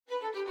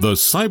the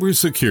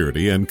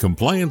Cybersecurity and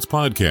Compliance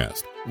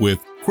Podcast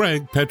with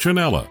Craig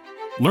Petronella.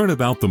 Learn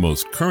about the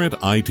most current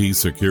IT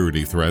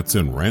security threats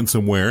in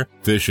ransomware,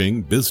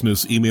 phishing,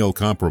 business email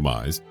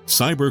compromise,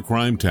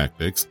 cybercrime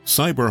tactics,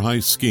 cyber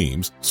heist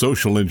schemes,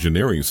 social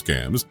engineering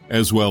scams,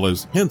 as well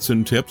as hints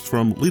and tips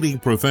from leading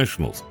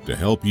professionals to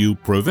help you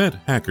prevent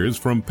hackers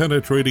from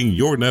penetrating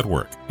your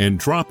network and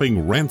dropping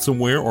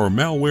ransomware or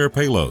malware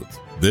payloads.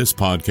 This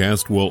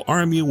podcast will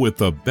arm you with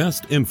the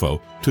best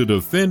info to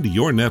defend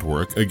your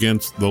network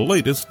against the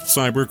latest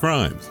cyber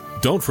crimes.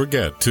 Don't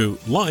forget to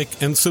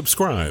like and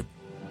subscribe.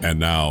 And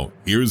now,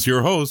 here's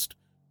your host,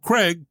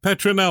 Craig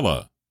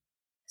Petronella.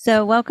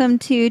 So welcome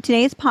to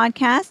today's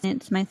podcast.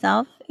 It's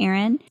myself,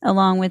 Erin,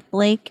 along with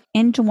Blake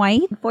and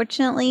Dwight.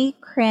 Unfortunately,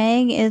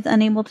 Craig is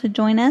unable to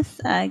join us.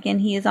 Again,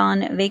 he is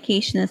on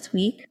vacation this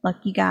week.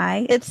 Lucky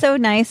guy. It's so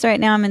nice right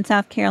now. I'm in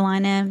South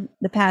Carolina.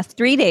 The past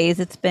 3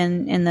 days, it's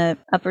been in the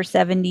upper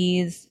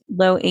 70s,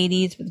 low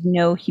 80s with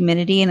no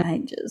humidity, and I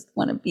just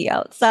want to be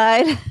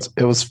outside.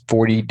 It was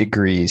 40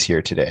 degrees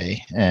here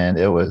today, and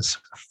it was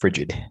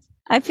frigid.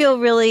 I feel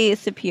really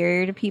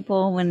superior to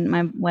people when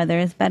my weather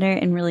is better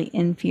and really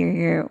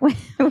inferior when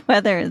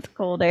weather is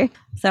colder.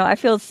 So I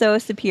feel so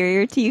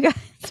superior to you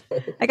guys.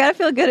 I got to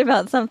feel good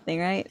about something,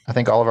 right? I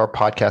think all of our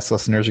podcast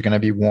listeners are going to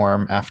be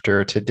warm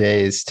after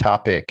today's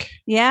topic.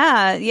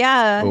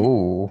 Yeah.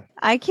 Ooh.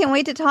 I can't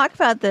wait to talk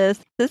about this.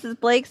 This is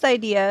Blake's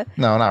idea.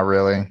 No, not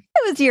really.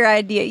 It was your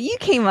idea. You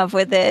came up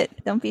with it.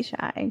 Don't be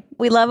shy.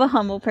 We love a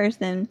humble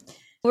person.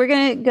 We're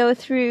going to go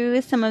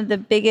through some of the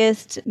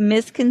biggest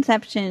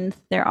misconceptions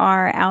there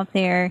are out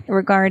there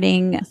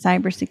regarding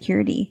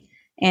cybersecurity.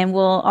 And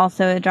we'll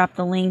also drop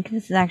the link.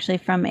 This is actually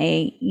from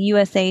a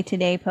USA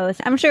Today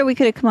post. I'm sure we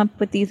could have come up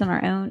with these on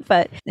our own,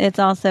 but it's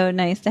also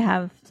nice to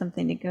have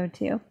something to go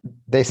to.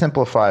 They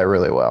simplify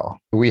really well.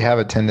 We have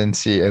a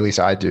tendency, at least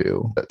I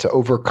do, to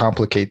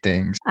overcomplicate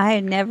things.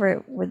 I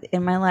never would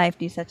in my life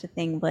do such a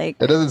thing, Blake.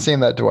 It doesn't seem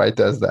that Dwight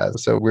does that,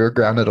 so we're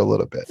grounded a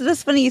little bit. So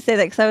it's funny you say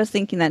that because I was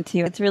thinking that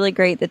too. It's really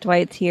great that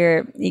Dwight's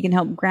here. He can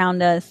help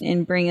ground us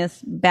and bring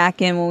us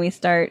back in when we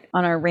start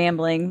on our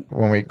rambling.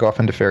 When we go off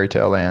into fairy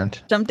tale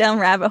land. Jump down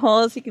rabbit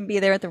holes. You can be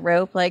there with the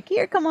rope like,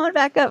 here, come on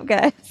back up,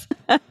 guys.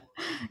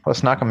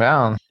 Let's knock them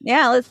down.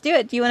 Yeah, let's do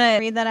it. Do you want to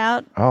read that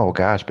out? Oh,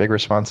 gosh, big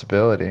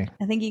responsibility.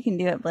 I think you can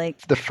do it,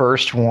 Blake. The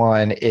first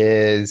one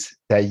is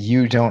that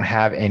you don't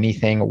have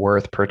anything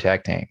worth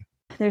protecting.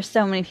 There's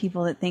so many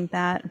people that think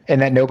that. And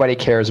that nobody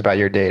cares about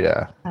your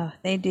data. Oh,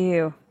 they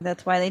do.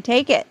 That's why they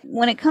take it.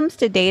 When it comes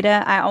to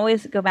data, I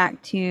always go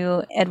back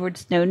to Edward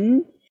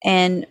Snowden.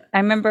 And I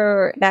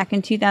remember back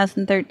in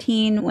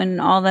 2013 when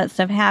all that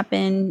stuff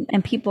happened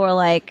and people were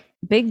like,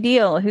 big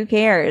deal. Who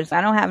cares?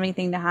 I don't have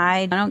anything to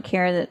hide. I don't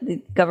care that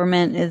the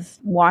government is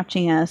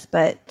watching us,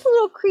 but it's a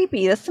little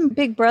creepy. There's some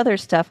big brother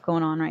stuff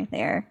going on right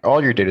there.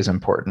 All your data is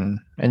important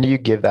and you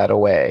give that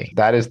away.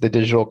 That is the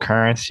digital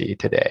currency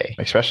today,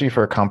 especially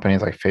for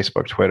companies like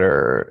Facebook,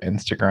 Twitter,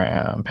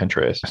 Instagram,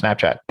 Pinterest,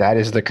 Snapchat. That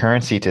is the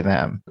currency to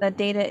them. That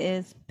data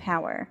is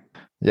power.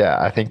 Yeah,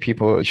 I think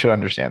people should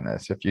understand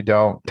this. If you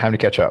don't, time to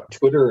catch up.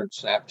 Twitter and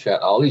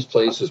Snapchat, all these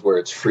places where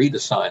it's free to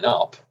sign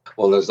up.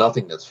 Well, there's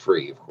nothing that's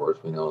free, of course.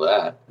 We know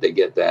that. They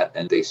get that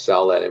and they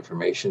sell that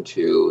information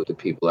to the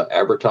people that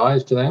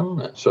advertise to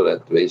them. So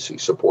that basically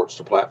supports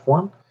the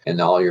platform. And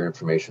all your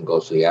information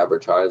goes to the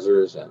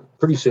advertisers. And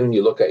pretty soon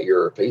you look at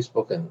your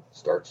Facebook and it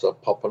starts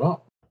popping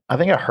up. I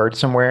think I heard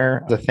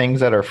somewhere the things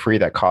that are free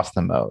that cost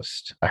the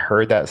most. I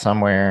heard that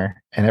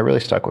somewhere and it really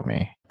stuck with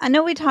me. I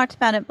know we talked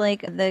about it,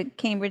 Blake, the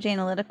Cambridge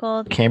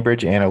Analytica.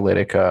 Cambridge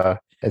Analytica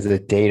is a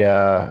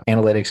data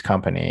analytics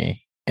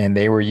company, and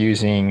they were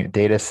using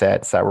data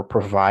sets that were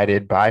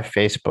provided by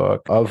Facebook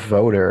of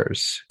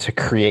voters to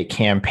create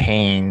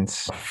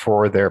campaigns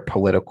for their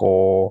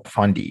political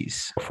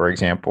fundies. For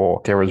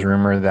example, there was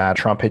rumor that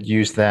Trump had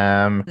used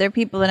them. There are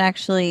people that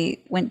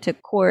actually went to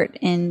court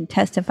and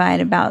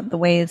testified about the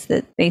ways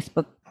that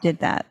Facebook did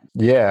that.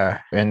 Yeah,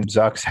 and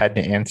Zucks had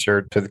to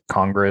answer to the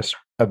Congress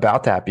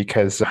about that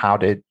because how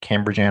did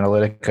Cambridge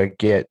Analytica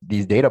get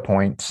these data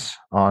points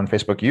on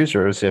Facebook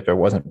users if it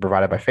wasn't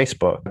provided by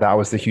Facebook? That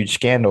was the huge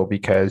scandal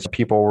because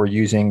people were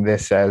using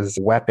this as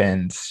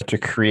weapons to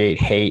create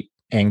hate,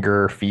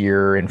 anger,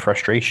 fear, and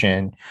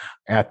frustration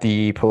at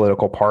the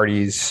political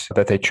parties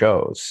that they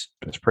chose.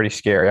 It's pretty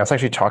scary. I was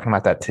actually talking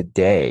about that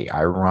today,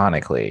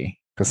 ironically,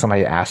 because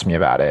somebody asked me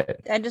about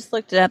it. I just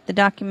looked it up. The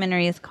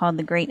documentary is called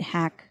The Great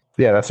Hack.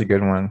 Yeah, that's a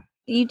good one.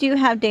 You do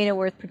have data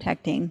worth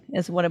protecting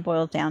is what it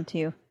boils down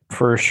to.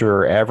 For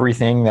sure.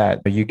 Everything that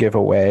you give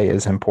away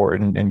is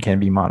important and can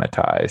be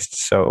monetized.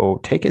 So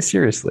take it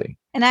seriously.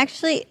 And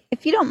actually,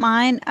 if you don't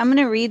mind, I'm going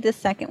to read the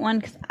second one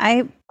because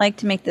I like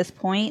to make this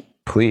point.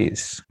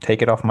 Please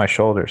take it off my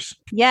shoulders.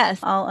 Yes,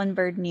 I'll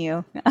unburden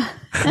you.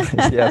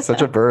 Yeah,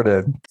 such a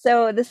burden.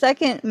 So the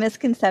second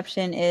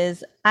misconception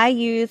is I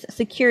use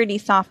security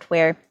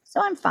software, so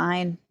I'm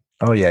fine.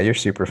 Oh, yeah, you're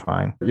super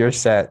fine. You're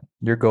set.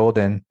 You're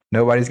golden.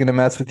 Nobody's going to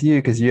mess with you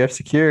because you have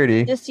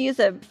security. Just use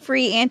a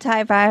free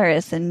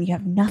antivirus and you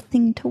have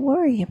nothing to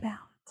worry about.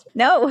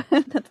 No,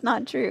 that's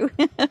not true.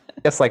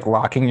 It's like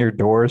locking your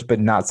doors, but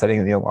not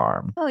setting the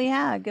alarm. Oh,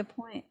 yeah. Good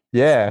point.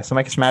 Yeah,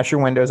 somebody can smash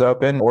your windows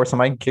open or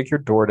somebody can kick your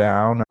door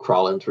down.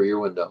 Crawl in through your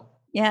window.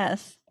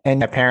 Yes.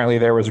 And apparently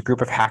there was a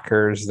group of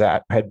hackers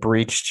that had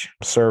breached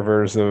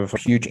servers of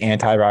huge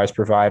antivirus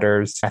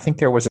providers. I think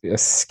there was a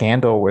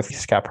scandal with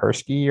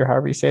Kaspersky, or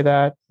however you say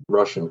that.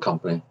 Russian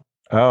company.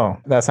 Oh,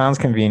 that sounds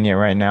convenient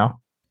right now.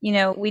 You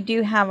know, we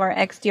do have our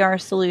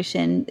XDR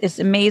solution. It's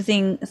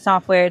amazing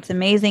software. It's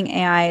amazing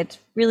AI. It's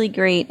really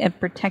great at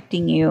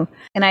protecting you.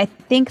 And I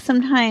think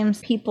sometimes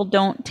people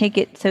don't take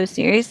it so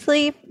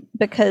seriously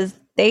because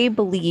they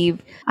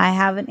believe I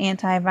have an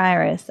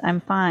antivirus, I'm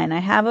fine. I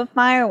have a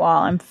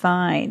firewall, I'm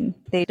fine.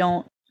 They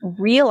don't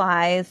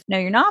realize, no,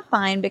 you're not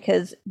fine,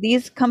 because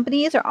these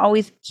companies are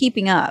always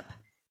keeping up.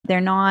 They're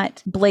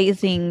not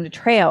blazing the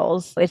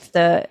trails. It's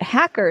the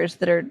hackers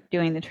that are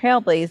doing the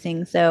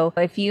trailblazing. So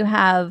if you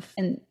have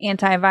an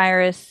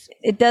antivirus,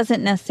 it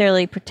doesn't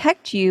necessarily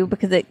protect you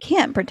because it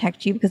can't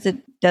protect you because it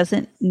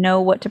doesn't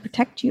know what to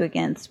protect you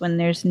against when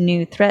there's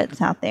new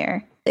threats out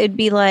there. It'd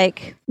be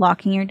like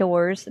locking your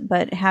doors,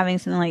 but having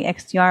something like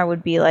XDR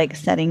would be like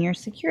setting your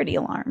security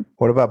alarm.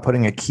 What about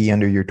putting a key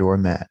under your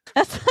doormat?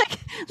 That's like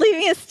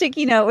leaving a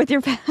sticky note with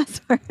your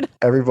password.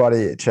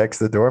 Everybody checks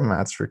the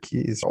doormats for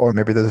keys. Or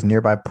maybe there's a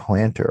nearby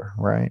planter,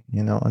 right?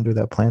 Under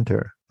that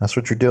planter. That's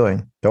what you're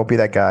doing. Don't be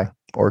that guy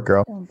or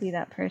girl. Don't be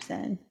that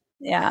person.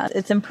 Yeah,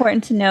 it's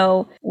important to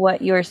know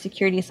what your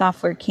security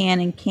software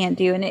can and can't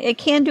do. And it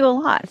can do a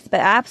lot. It's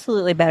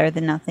absolutely better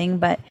than nothing,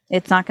 but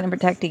it's not going to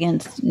protect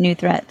against new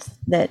threats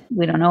that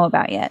we don't know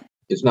about yet.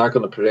 It's not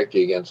going to protect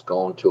you against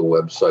going to a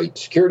website.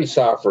 Security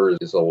software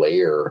is a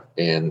layer,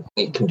 and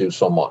it can do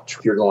so much.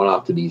 If you're going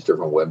out to these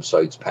different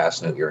websites,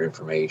 passing out your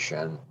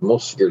information,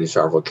 most security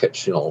software will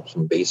catch,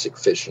 some basic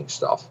phishing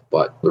stuff,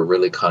 but they're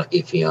really kind of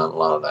iffy on a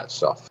lot of that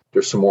stuff.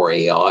 There's some more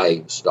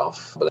AI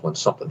stuff, but when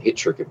something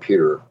hits your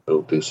computer,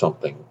 it'll do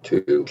something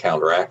to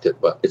counteract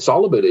it. But it's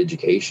all about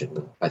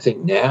education. I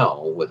think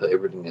now, with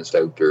everything that's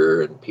out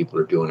there and people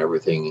are doing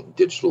everything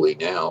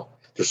digitally now,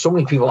 there's so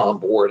many people on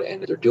board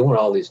and they're doing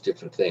all these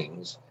different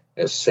things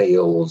as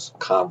sales,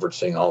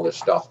 conferencing, all this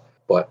stuff.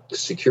 But the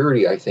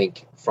security, I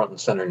think, front and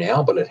center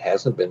now, but it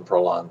hasn't been for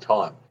a long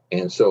time.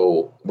 And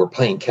so we're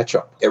playing catch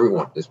up.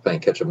 Everyone is playing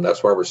catch up. And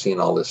that's why we're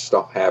seeing all this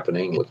stuff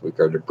happening with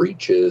regard to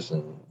breaches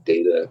and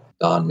data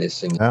gone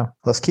missing. Yeah,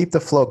 let's keep the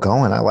flow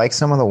going. I like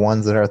some of the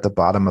ones that are at the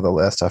bottom of the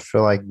list. I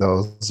feel like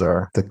those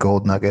are the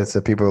gold nuggets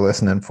that people are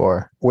listening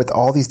for. With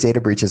all these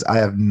data breaches, I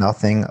have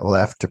nothing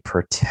left to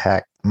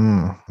protect.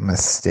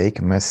 Mistake.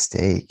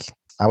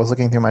 I was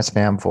looking through my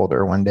spam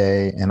folder one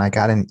day and I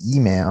got an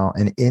email,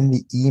 and in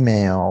the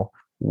email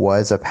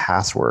was a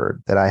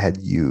password that I had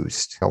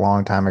used a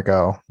long time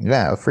ago.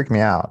 Yeah, it freaked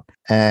me out.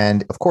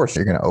 And of course,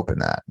 you're going to open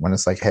that when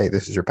it's like, hey,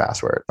 this is your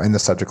password in the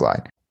subject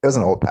line. It was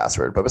an old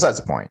password, but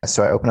besides the point.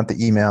 So I open up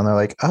the email and they're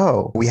like,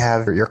 oh, we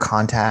have your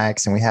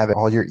contacts and we have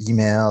all your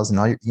emails and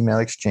all your email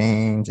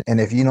exchange. And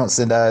if you don't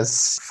send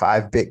us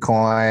 5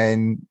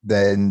 Bitcoin,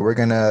 then we're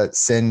going to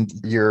send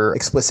your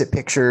explicit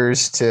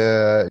pictures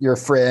to your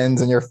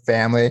friends and your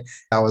family.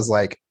 I was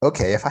like,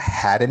 okay, if I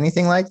had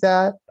anything like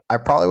that, I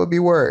probably would be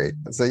worried.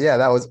 So yeah,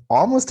 that was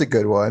almost a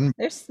good one.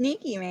 They're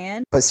sneaky,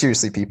 man. But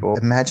seriously, people,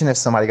 imagine if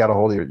somebody got a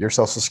hold of your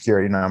social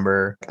security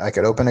number. I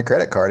could open a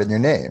credit card in your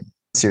name.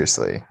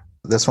 Seriously.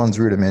 This one's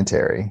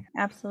rudimentary.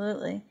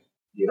 Absolutely.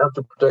 You have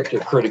to protect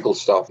your critical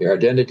stuff, your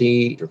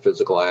identity, your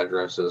physical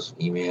addresses,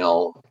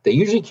 email. They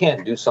usually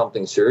can't do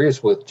something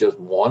serious with just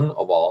one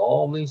of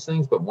all these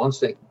things, but once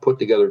they put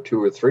together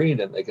 2 or 3,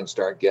 then they can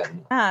start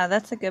getting.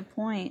 That's a good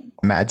point.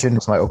 Imagine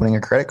somebody opening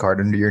a credit card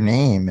under your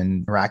name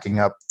and racking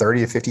up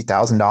 $30,000 to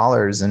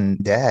 $50,000 in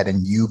debt,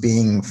 and you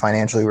being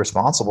financially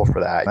responsible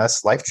for that.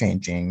 That's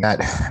life-changing.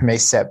 That may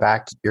set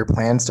back your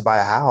plans to buy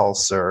a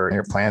house, or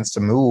your plans to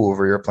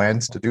move, or your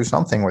plans to do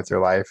something with your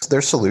life.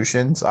 There's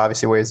solutions,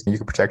 obviously, ways you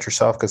can protect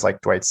yourself, because like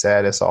Dwight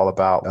said, it's all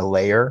about a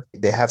layer.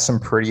 They have some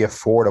pretty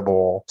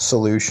affordable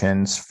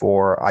solutions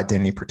for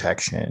identity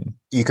protection.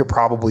 You could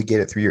probably get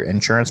it through your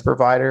insurance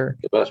provider.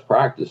 The best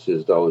practice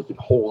is, though, is to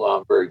hold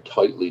on very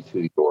tightly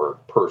to your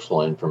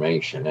personal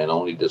information and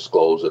only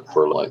disclose it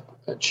for like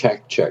a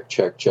check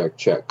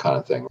kind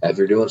of thing. If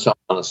you're doing something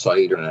on a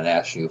site and it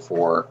asks you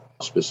for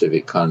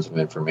specific kinds of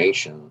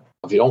information,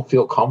 if you don't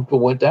feel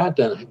comfortable with that,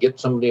 then get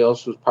somebody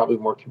else who's probably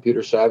more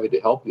computer savvy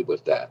to help you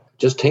with that.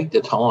 Just take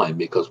the time,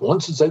 because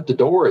once it's out the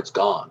door, it's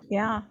gone.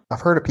 Yeah. I've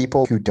heard of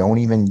people who don't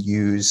even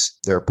use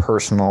their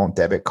personal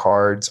debit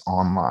cards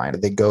online.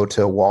 They go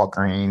to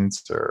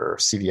Walgreens or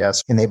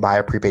CVS and they buy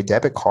a prepaid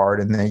debit card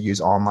and they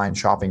use online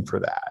shopping for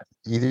that.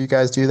 Either you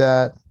guys do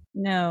that?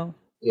 No.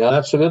 Yeah,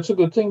 that's a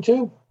good thing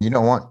too. You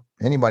don't want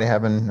anybody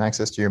having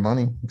access to your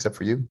money except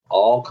for you.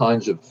 All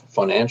kinds of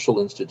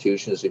financial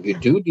institutions, if you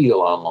do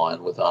deal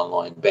online with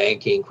online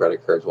banking,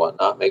 credit cards,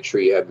 whatnot, make sure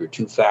you have your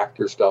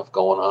 2-factor stuff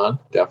going on.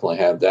 Definitely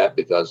have that,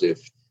 because if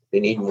they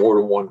need more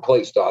than one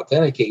place to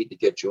authenticate to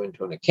get you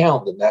into an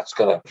account, then that's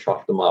going to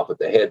chop them off at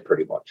the head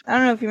pretty much. I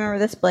don't know if you remember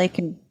this, Blake,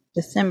 in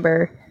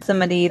December.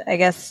 Somebody, I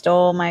guess,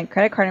 stole my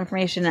credit card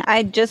information.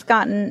 I'd just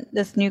gotten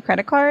this new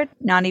credit card,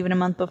 not even a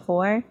month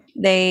before.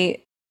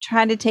 They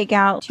tried to take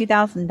out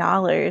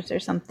 $2,000 or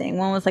something.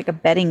 One was like a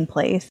betting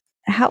place.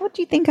 How would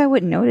you think I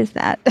would notice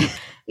that?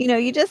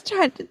 You just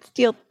tried to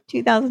steal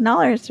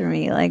 $2,000 from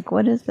me. Like,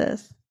 what is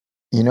this?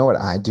 You know what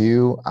I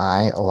do?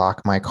 I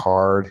lock my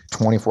card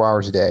 24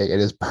 hours a day. It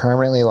is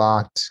permanently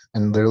locked.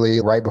 And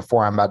literally right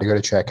before I'm about to go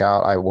to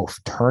checkout, I will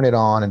turn it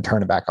on and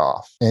turn it back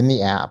off in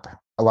the app.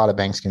 A lot of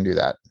banks can do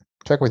that.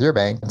 Check with your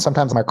bank. And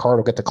sometimes my card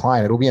will get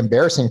declined. It'll be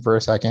embarrassing for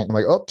a second. I'm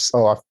like, oops,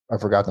 I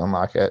forgot to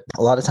unlock it.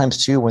 A lot of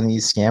times too, when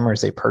these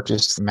scammers, they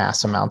purchase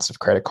mass amounts of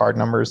credit card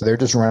numbers, they're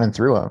just running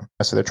through them.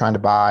 So they're trying to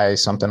buy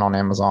something on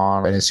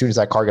Amazon. And as soon as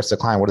that card gets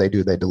declined, what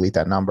do? They delete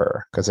that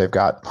number because they've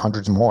got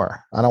hundreds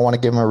more. I don't want to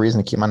give them a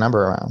reason to keep my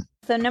number around.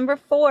 So number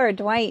 4,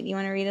 Dwight, you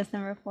want to read us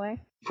number 4?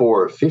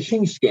 For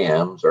phishing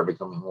scams are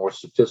becoming more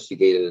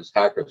sophisticated as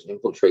hackers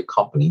infiltrate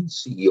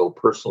companies, CEO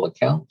personal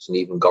accounts, and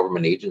even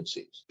government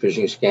agencies.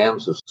 Phishing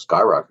scams have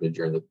skyrocketed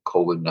during the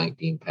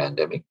COVID-19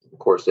 pandemic. Of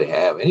course, they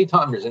have.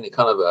 Anytime there's any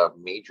kind of a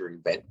major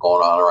event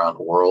going on around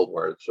the world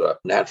where it's a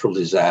natural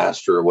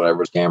disaster or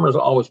whatever, scammers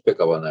always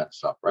pick up on that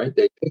stuff, right?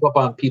 They pick up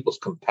on people's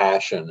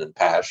compassion and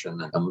passion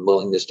and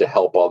willingness to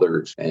help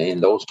others. And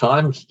in those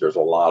times, there's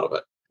a lot of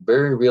it.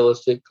 Very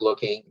realistic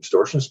looking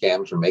extortion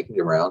scams are making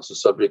the rounds. The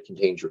subject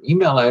contains your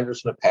email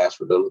address and a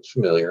password that looks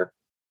familiar.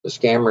 The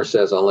scammer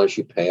says, unless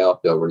you pay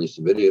up, they'll release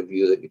a video of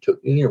you that you took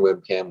in your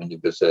webcam when you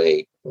visit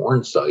a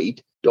porn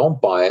site.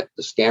 Don't buy it.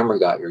 The scammer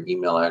got your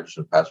email address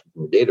and password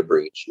from a data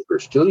breach. If you're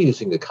still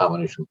using the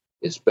combination,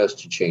 it's best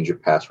to change your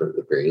password at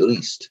the very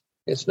least.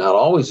 It's not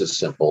always as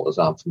simple as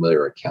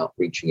unfamiliar account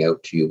reaching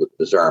out to you with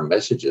bizarre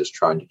messages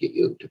trying to get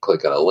you to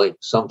click on a link.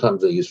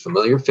 Sometimes they use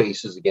familiar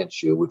faces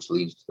against you, which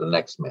leads to the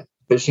next myth.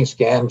 Phishing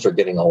scams are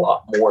getting a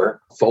lot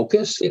more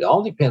focused. It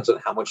all depends on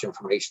how much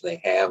information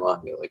they have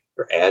on you, like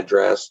your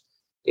address,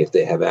 if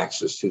they have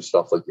access to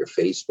stuff like your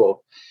Facebook.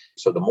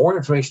 So the more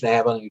information they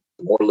have on you,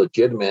 the more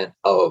legitimate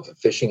of a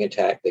phishing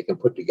attack they can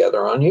put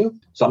together on you.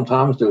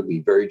 Sometimes they would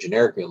be very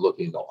generic and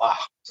looking and go,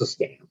 it's a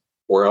scam.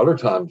 Or other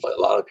times, a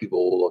lot of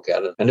people will look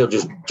at it and they'll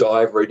just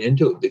dive right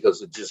into it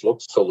because it just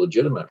looks so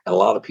legitimate. And a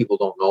lot of people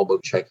don't know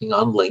about checking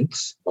on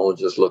links or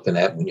just looking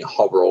at when you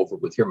hover over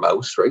with your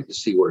mouse, right, to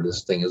see where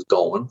this thing is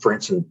going. For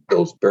instance,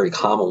 those very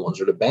common ones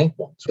are the bank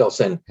ones. They'll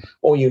send,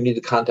 you need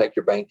to contact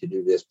your bank to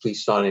do this.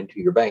 Please sign into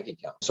your bank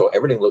account. So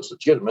everything looks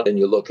legitimate. And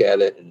you look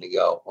at it and you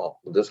go,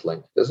 this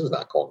link, this is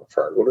not going to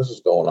Fargo. This is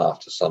going off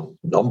to some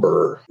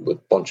number with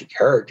a bunch of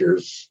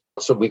characters.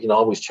 So we can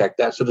always check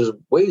that. So there's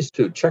ways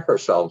to check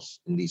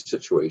ourselves in these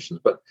situations,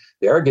 but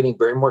they are getting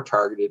very more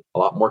targeted, a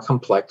lot more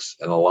complex,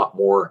 and a lot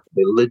more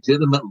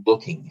legitimate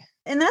looking.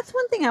 And that's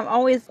one thing I've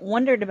always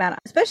wondered about,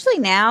 especially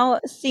now,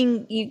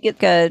 seeing you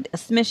get a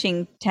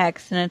smishing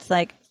text and it's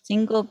like,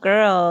 single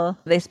girl,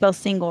 they spell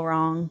single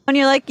wrong. And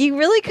you're like, you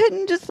really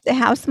couldn't just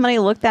have somebody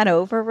look that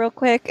over real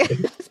quick?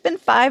 Spend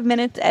 5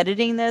 minutes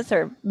editing this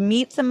or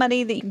meet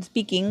somebody that can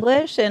speak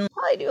English and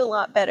probably do a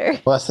lot better.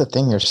 Well, that's the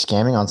thing. They're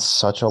scamming on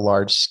such a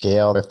large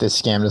scale. If this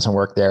scam doesn't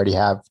work, they already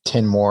have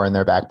 10 more in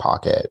their back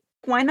pocket.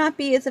 Why not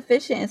be as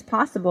efficient as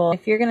possible?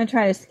 If you're going to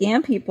try to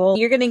scam people,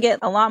 you're going to get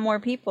a lot more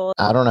people.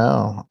 I don't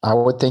know. I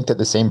would think that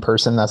the same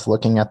person that's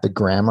looking at the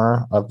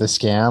grammar of the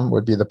scam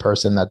would be the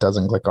person that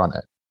doesn't click on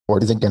it.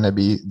 Or isn't going to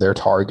be their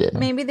target.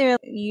 Maybe they're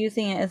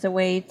using it as a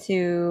way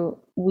to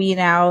weed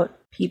out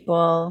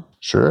people.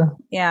 Sure.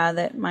 Yeah,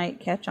 that might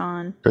catch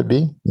on. Could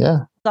be. Yeah.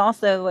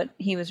 Also, what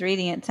he was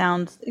reading, it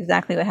sounds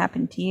exactly what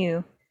happened to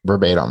you.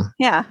 Verbatim.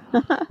 Yeah.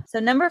 So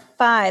number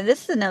 5,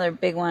 this is another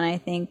big one, I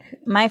think.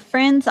 My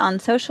friends on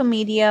social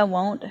media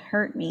won't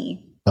hurt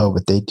me. Oh,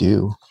 but they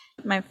do.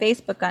 My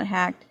Facebook got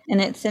hacked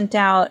and it sent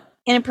out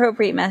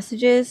inappropriate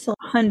messages to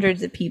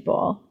hundreds of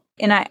people.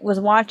 And I was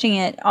watching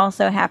it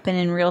also happen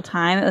in real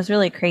time. It was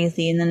really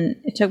crazy. And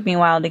then it took me a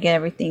while to get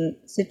everything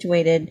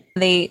situated.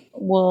 They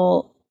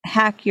will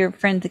hack your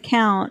friend's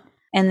account.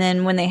 And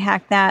then when they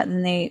hack that,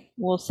 then they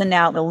will send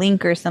out the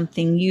link or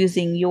something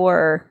using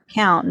your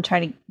account and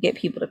try to get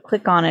people to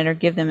click on it or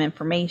give them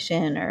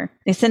information. Or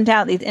they sent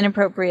out these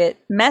inappropriate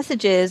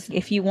messages.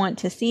 If you want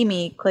to see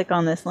me, click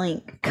on this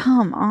link.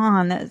 Come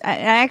on. I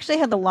actually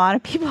had a lot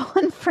of people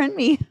unfriend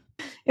me.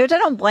 Which I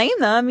don't blame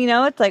them,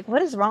 it's like,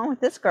 what is wrong with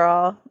this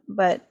girl?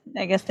 But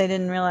I guess they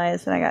didn't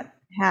realize that I got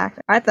hacked.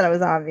 I thought it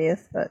was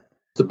obvious, but.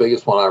 The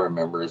biggest one I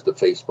remember is the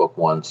Facebook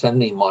one. Send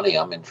me money,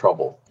 I'm in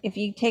trouble. If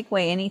you take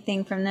away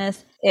anything from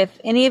this, if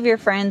any of your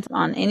friends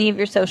on any of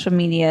your social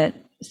media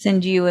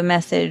send you a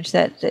message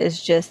that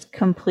is just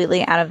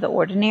completely out of the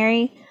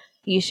ordinary,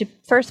 you should,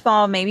 first of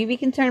all, maybe be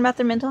concerned about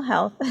their mental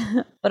health,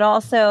 but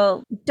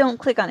also don't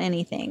click on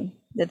anything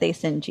that they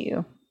send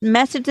you.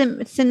 Message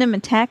them, send them a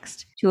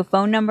text to a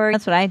phone number.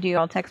 That's what I do.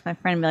 I'll text my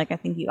friend and be like, I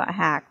think you got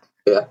hacked.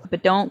 Yeah.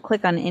 But don't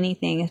click on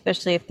anything,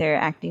 especially if they're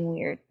acting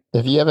weird.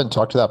 If you haven't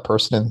talked to that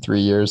person in 3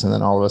 years and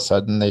then all of a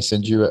sudden they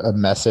send you a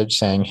message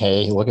saying,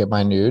 hey, look at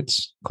my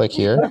nudes, click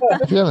here.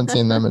 If you haven't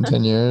seen them in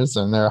 10 years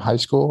and they're a high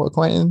school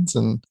acquaintance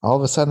and all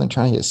of a sudden they're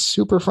trying to get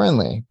super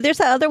friendly. There's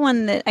that other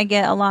one that I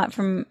get a lot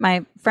from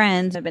my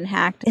friends who've been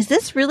hacked. Is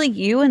this really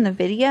you in the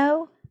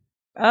video?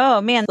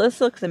 Oh man, this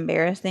looks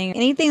embarrassing.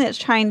 Anything that's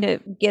trying to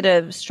get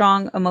a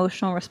strong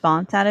emotional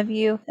response out of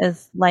you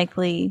is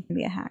likely to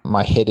be a hack.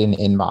 My hidden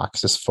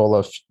inbox is full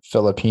of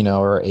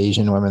Filipino or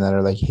Asian women that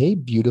are like, hey,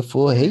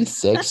 beautiful, hey,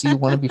 sexy,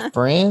 want to be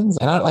friends?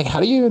 And I'm like, how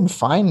do you even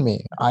find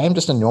me? I am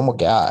just a normal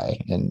guy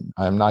and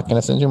I'm not going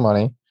to send you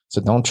money. So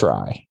don't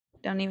try.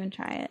 Don't even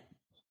try it.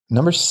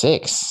 Number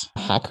 6,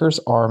 hackers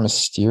are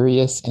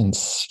mysterious and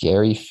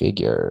scary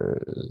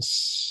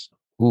figures.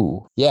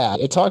 Ooh, yeah.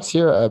 It talks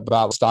here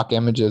about stock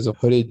images of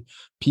hooded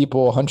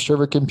people hunched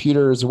over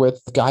computers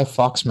with Guy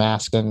Fawkes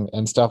mask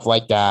and stuff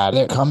like that.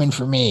 They're coming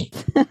for me.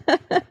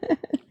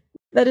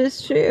 That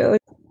is true.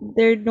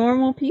 They're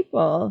normal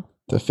people.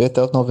 The 5th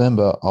of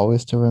November,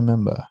 always to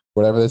remember.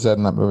 Whatever they said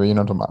in that movie, you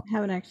know what I'm talking about. I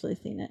haven't actually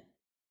seen it.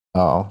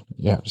 Oh,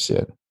 you have to see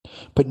it.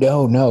 But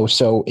no.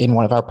 So in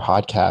one of our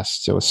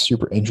podcasts, it was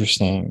super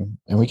interesting.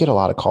 And we get a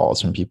lot of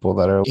calls from people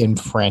that are in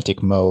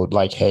frantic mode,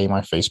 like, hey, my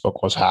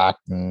Facebook was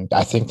hacked. And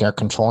I think they're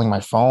controlling my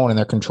phone and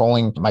they're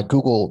controlling my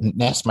Google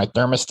Nest, my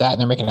thermostat,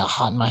 and they're making it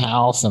hot in my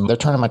house. And they're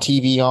turning my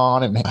TV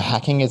on. And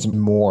hacking is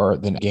more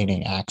than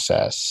gaining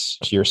access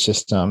to your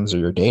systems or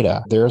your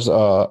data. There's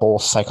a whole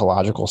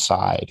psychological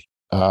side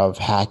of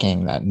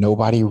hacking that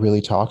nobody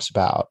really talks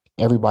about.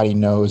 Everybody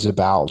knows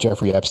about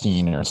Jeffrey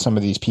Epstein or some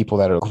of these people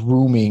that are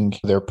grooming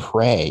their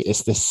prey.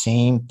 It's the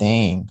same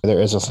thing. There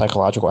is a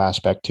psychological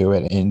aspect to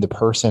it. And the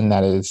person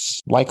that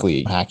is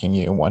likely hacking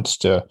you wants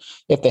to,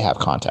 if they have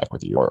contact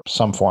with you or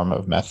some form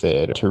of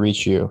method to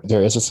reach you,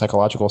 there is a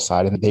psychological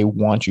side and they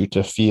want you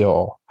to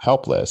feel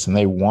helpless and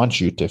they want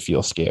you to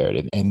feel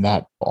scared. And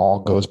that all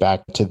goes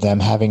back to them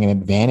having an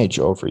advantage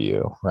over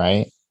you,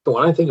 right? So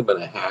when I think about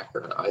a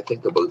hacker, I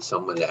think about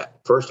someone that,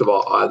 first of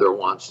all, either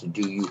wants to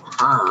do you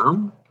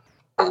harm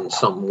in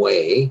some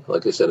way.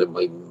 Like I said, it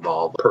might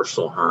involve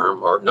personal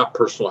harm, or not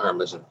personal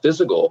harm isn't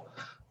physical,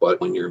 but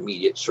when your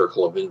immediate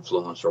circle of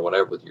influence or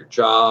whatever, with your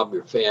job,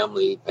 your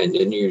family, and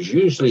then there's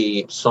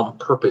usually some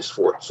purpose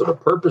for it. So the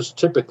purpose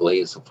typically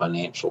is a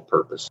financial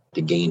purpose,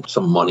 to gain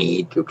some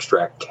money, to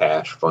extract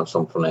cash from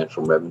some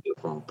financial revenue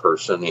from a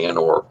person and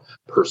or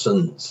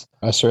persons.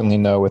 I certainly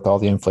know with all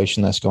the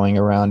inflation that's going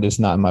around, it's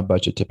not in my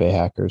budget to pay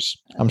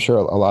hackers. I'm sure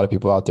a lot of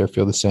people out there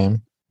feel the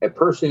same. A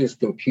person whose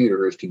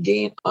computer is to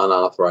gain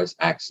unauthorized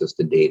access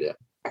to data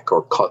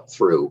or cut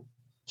through.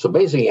 So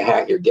basically, a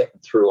hack, you're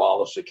getting through all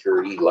the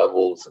security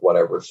levels,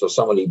 whatever. So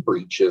somebody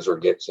breaches or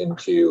gets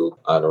into,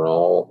 I don't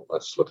know,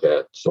 let's look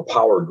at the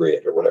power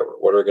grid or whatever.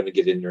 What are they going to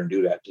get in there and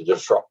do that to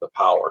disrupt the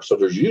power? So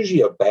there's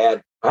usually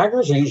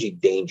hackers are usually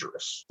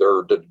dangerous.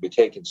 They're to be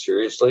taken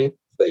seriously.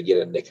 They get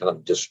in, they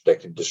can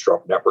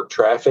disrupt network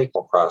traffic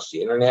across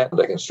the internet.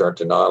 They can start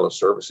denial of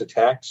service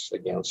attacks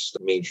against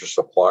major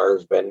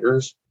suppliers,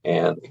 vendors.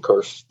 And of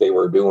course, they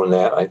were doing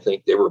that. I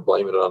think they were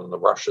blaming it on the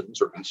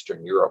Russians or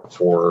Eastern Europe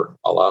for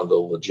a lot of the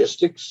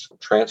logistics,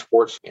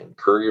 transports, and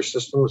courier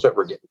systems that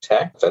were getting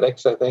attacked.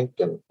 FedEx, I think,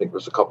 and I think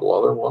there's a couple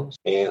other ones.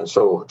 And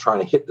so trying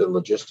to hit the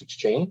logistics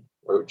chain,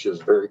 which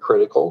is very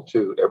critical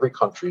to every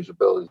country's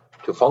ability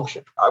to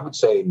function. I would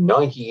say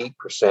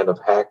 98% of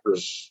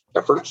hackers'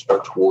 efforts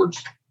are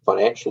towards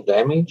financial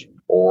damage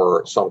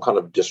or some kind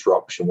of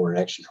disruption where it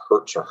actually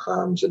hurts or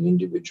harms an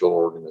individual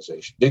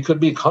organization. It could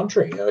be a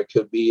country, it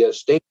could be a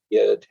state,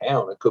 a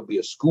town, it could be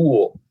a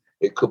school,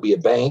 it could be a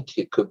bank,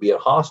 it could be a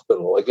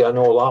hospital. Like I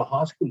know a lot of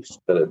hospitals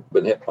that have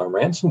been hit by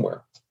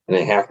ransomware, and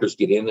then hackers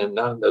get in, and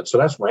so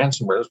that's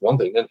ransomware. That's one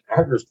thing. Then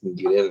hackers can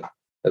get in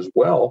as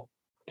well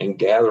and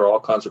gather all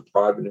kinds of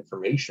private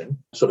information.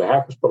 So the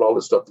hackers put all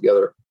this stuff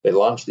together. They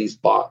launch these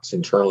bots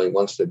internally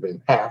once they've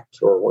been hacked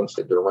or once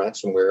their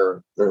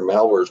ransomware, their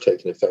malware is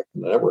taking effect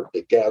in the network.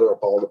 They gather up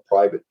all the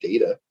private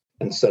data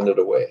and send it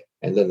away.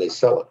 And then they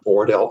sell it.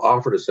 Or they'll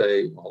offer to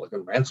say, well, like in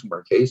a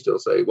ransomware case, they'll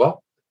say,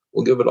 well,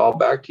 we'll give it all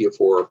back to you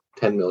for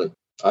 $10 million.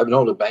 I've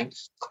known the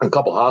banks, a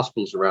couple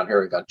hospitals around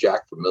here got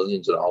jacked for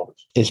millions of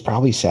dollars. It's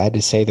probably sad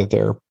to say that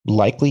they're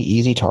likely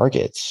easy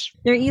targets.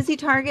 They're easy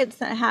targets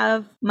that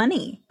have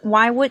money.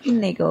 Why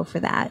wouldn't they go for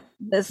that?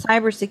 The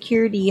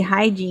cybersecurity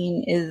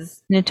hygiene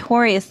is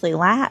notoriously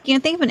lax. You know,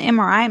 think of an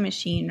MRI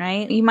machine,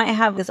 right? You might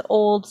have this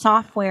old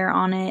software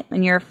on it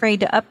and you're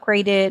afraid to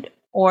upgrade it,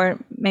 or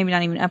maybe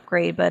not even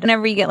upgrade, but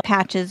whenever you get like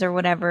patches or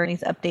whatever,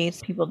 these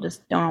updates, people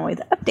just don't always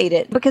update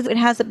it because it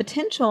has the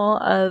potential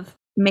of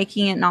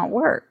making it not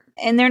work.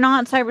 And they're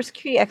not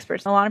cybersecurity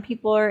experts. A lot of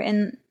people are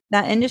in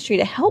that industry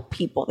to help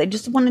people. They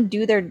just want to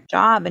do their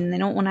job and they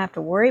don't want to have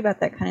to worry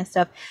about that kind of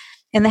stuff.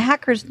 And the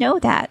hackers know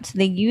that. So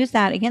they use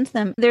that against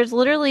them. There's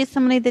literally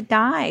somebody that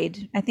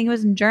died. I think it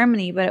was in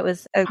Germany, but it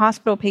was a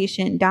hospital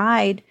patient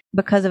died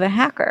because of a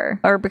hacker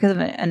or because of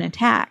an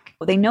attack.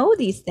 They know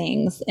these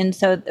things. And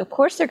so, of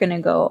course, they're going to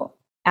go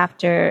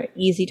after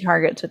easy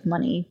targets with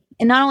money.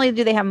 And not only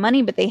do they have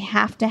money, but they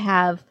have to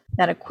have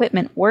that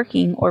equipment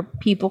working or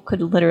people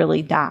could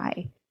literally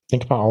die.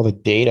 Think about all the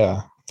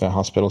data that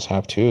hospitals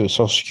have too,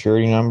 social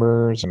security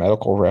numbers,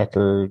 medical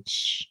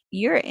records.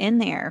 You're in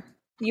there.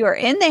 You are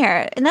in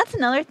there. And that's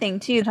another thing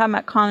too, talking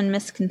about common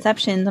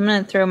misconceptions. I'm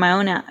going to throw my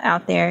own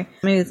out there.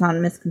 Maybe it's not a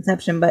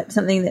misconception, but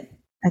something that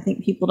I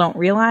think people don't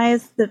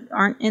realize that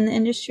aren't in the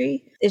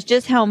industry is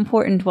just how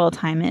important dwell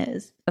time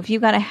is. If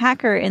you've got a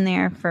hacker in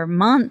there for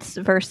months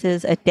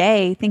versus a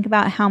day, think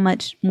about how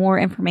much more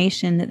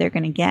information that they're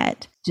going to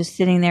get just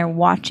sitting there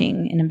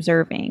watching and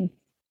observing.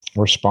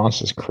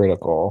 Response is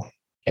critical.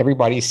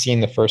 Everybody's seen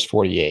the first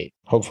 48.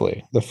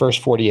 Hopefully, the first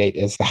 48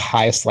 is the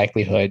highest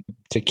likelihood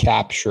to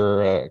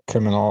capture a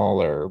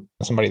criminal or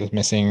somebody that's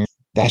missing.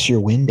 That's your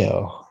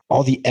window.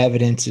 All the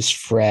evidence is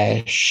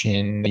fresh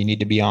and you need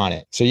to be on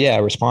it. So yeah,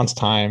 response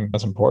time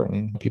is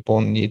important.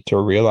 People need to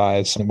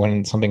realize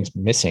when something's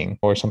missing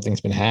or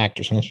something's been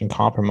hacked or something's been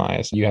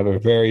compromised. You have a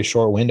very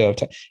short window of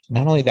time.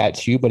 Not only that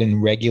too, but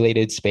in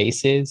regulated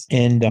spaces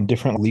and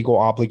different legal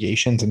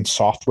obligations and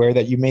software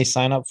that you may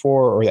sign up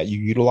for or that you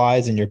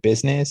utilize in your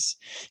business.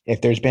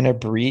 If there's been a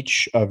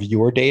breach of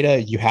your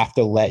data, you have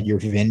to let your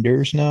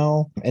vendors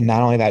know. And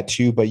not only that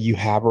too, but you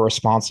have a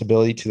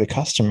responsibility to the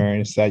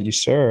customers that you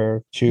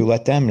serve to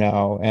let them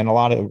know. And a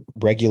lot of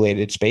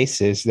regulated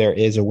spaces, there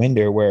is a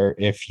window where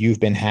if you've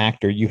been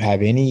hacked or you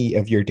have any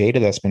of your data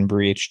that's been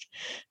breached,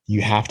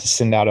 you have to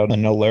send out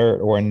an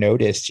alert or a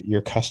notice to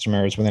your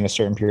customers within a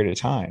certain period of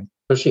time.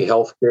 Especially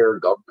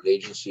healthcare, government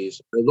agencies.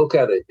 I look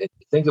at it and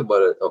think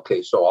about it.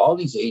 Okay, so all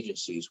these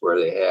agencies where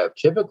they have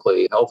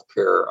typically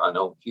healthcare, I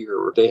know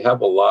here, they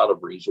have a lot of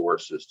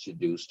resources to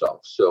do stuff.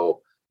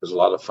 So there's a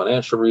lot of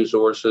financial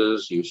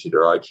resources. Usually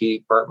their IT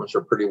departments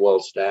are pretty well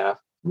staffed.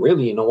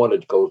 Really, you know what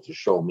it goes to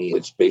show me?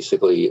 It's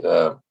basically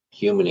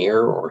human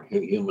error or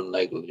human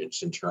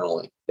negligence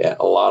internally. That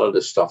a lot of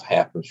this stuff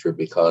happens through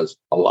because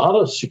a lot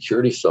of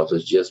security stuff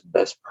is just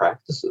best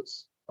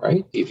practices,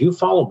 right? If you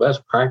follow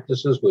best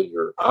practices with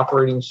your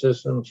operating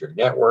systems, your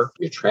network,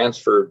 your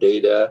transfer of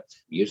data,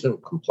 using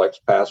complex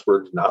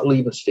passwords, not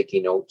leaving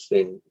sticky notes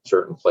in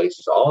certain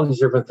places, all these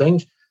different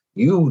things,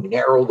 you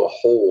narrow the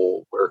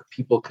hole where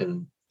people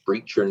can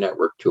breach your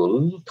network to a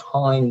little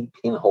tiny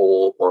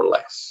pinhole or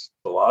less.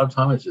 A lot of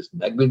times it's just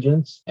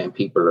negligence and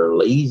people are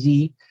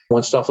lazy.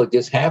 When stuff like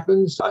this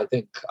happens, I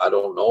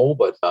don't know,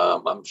 but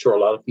I'm sure a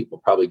lot of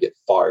people probably get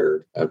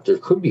fired. There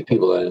could be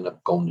people that end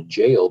up going to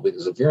jail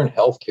because if you're in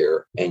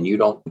healthcare and you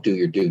don't do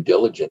your due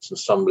diligence and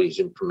somebody's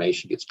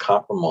information gets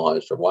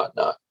compromised or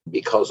whatnot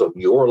because of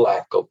your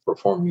lack of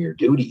performing your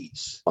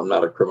duties. I'm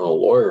not a criminal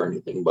lawyer or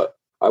anything, but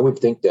I would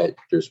think that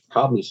there's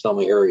probably some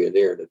area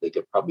there that they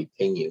could probably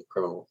ping you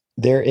criminal.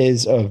 There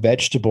is a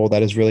vegetable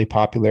that is really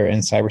popular in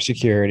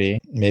cybersecurity.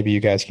 Maybe you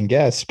guys can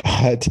guess,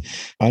 but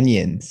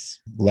onions,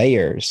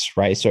 layers,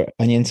 right? So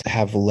onions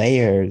have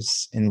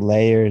layers and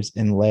layers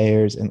and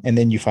layers. And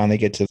then you finally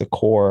get to the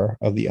core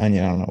of the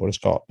onion. I don't know what it's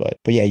called, but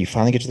yeah, you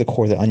finally get to the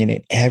core of the onion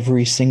and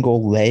every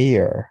single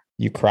layer,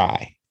 you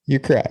cry. You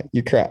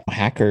cry.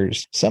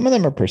 Hackers, some of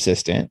them are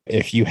persistent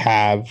if you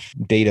have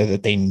data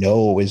that they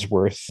know is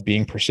worth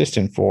being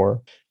persistent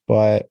for.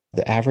 But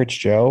the average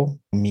Joe,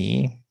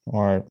 me,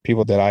 or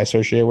people that I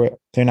associate with,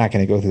 they're not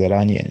going to go through that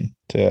onion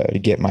to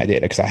get my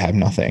data because I have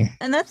nothing.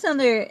 And that's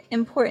another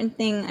important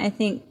thing, I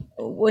think,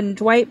 when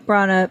Dwight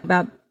brought up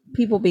about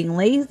people being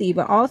lazy,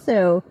 but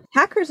also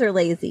hackers are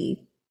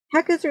lazy.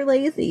 Hackers are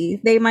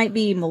lazy. They might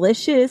be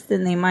malicious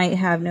and they might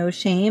have no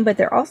shame, but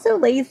they're also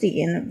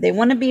lazy and they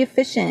want to be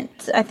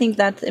efficient. I think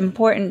that's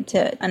important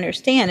to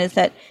understand is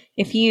that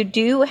if you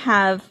do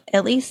have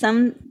at least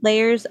some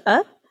layers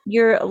up,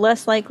 you're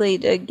less likely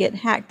to get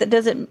hacked. That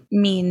doesn't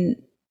mean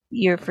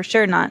you're for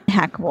sure not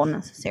hackable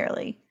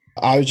necessarily.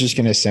 I was just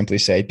going to simply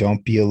say,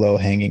 don't be a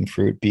low-hanging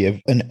fruit.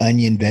 Be an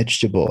onion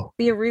vegetable.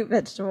 Be a root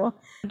vegetable.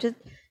 Just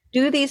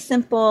do these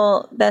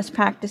simple best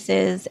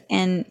practices.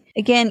 And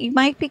again, you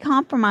might be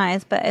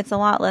compromised, but it's a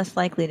lot less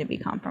likely to be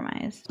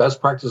compromised.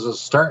 Best practices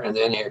start and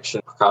then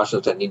action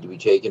precautions that need to be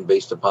taken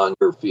based upon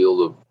your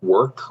field of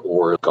work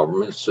or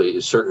government.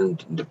 So certain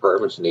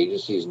departments and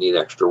agencies need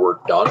extra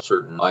work done,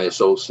 certain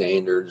ISO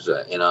standards,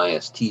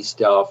 NIST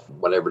stuff,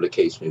 whatever the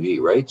case may be,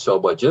 right? So,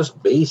 but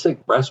just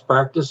basic best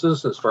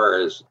practices as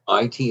far as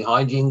IT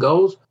hygiene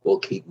goes will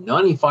keep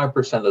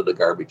 95% of the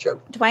garbage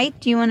out. Dwight,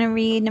 do you want to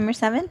read number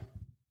 7?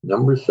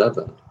 Number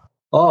 7,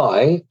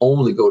 I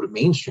only go to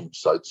mainstream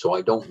sites, so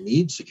I don't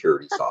need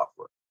security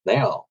software.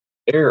 Now,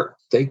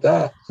 take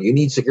that. You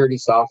need security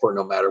software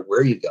no matter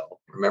where you go.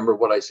 Remember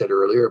what I said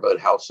earlier about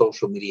how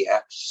social media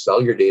apps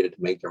sell your data to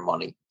make their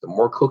money. The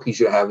more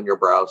cookies you have in your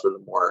browser,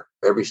 the more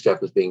every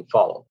step is being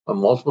followed. And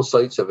multiple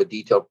sites have a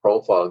detailed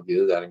profile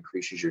view that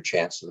increases your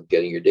chances of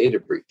getting your data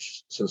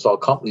breached. Since all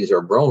companies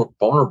are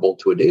vulnerable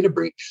to a data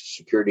breach,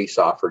 security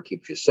software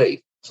keeps you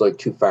safe. It's like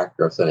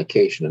two-factor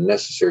authentication, a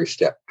necessary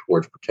step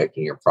towards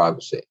protecting your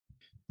privacy.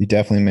 You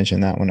definitely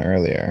mentioned that one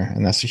earlier,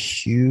 and that's a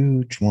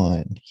huge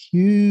one.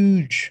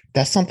 Huge.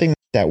 That's something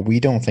that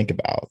we don't think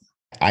about.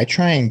 I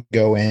try and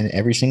go in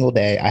every single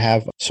day. I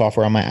have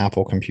software on my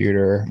Apple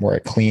computer where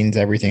it cleans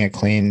everything. It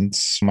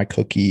cleans my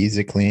cookies.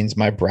 It cleans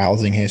my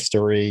browsing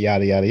history,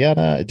 yada, yada,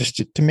 yada,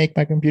 just to make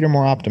my computer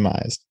more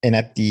optimized. And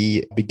at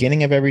the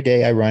beginning of every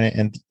day, I run it.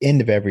 And at the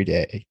end of every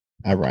day,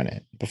 I run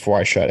it before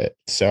I shut it.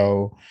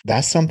 So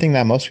that's something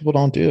that most people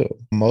don't do.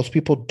 Most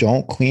people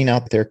don't clean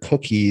out their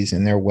cookies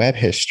and their web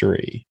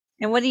history.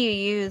 And what do you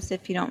use,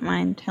 if you don't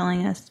mind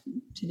telling us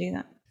to do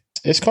that?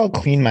 It's called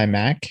Clean My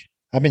Mac.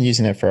 I've been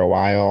using it for a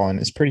while and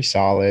it's pretty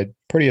solid,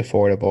 pretty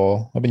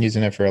affordable. I've been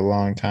using it for a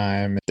long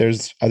time.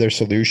 There's other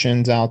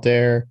solutions out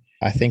there.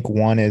 I think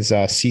one is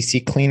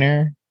CC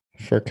Cleaner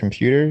for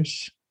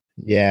computers.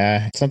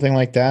 Yeah, something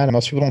like that.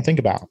 Most people don't think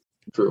about.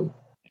 True.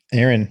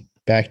 Aaron,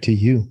 back to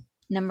you.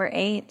 Number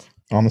 8.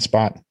 On the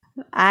spot.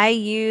 I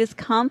use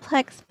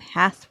complex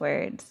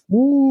passwords.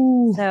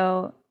 Ooh.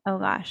 So, oh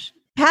gosh.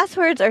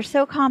 Passwords are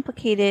so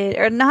complicated,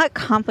 or not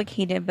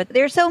complicated, but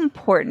they're so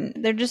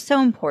important. They're just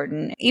so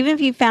important. Even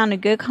if you found a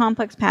good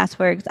complex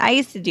password, 'cause I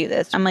used to do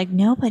this. I'm like,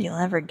 nobody will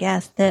ever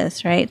guess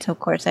this, right? So of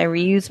course I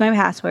reuse my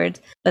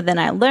passwords, but then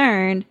I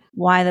learned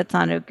why that's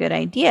not a good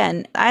idea.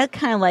 And I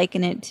kind of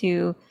liken it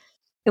to,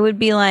 it would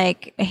be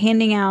like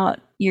handing out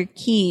your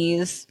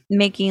keys,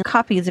 making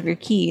copies of your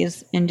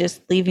keys and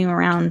just leaving them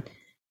around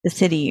the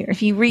city. Or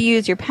if you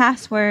reuse your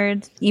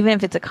passwords, even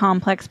if it's a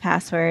complex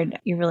password,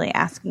 you're really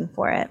asking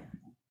for it.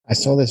 I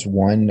saw this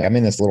one, I'm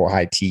in this little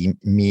high tea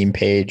meme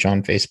page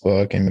on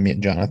Facebook, and me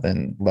and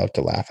Jonathan love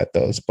to laugh at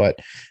those, but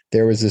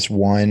there was this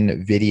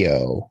one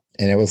video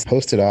and it was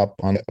posted up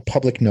on a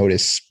public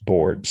notice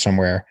board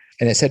somewhere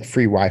and it said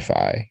free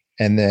Wi-Fi.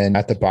 And then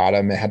at the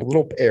bottom, it had a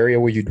little area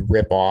where you'd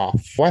rip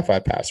off Wi-Fi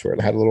password.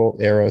 It had a little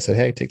arrow that said,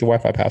 hey, take the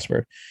Wi-Fi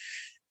password.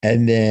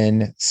 And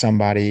then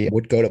somebody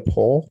would go to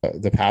pull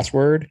the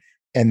password,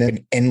 and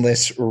then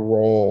endless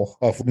roll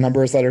of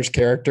numbers, letters,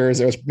 characters.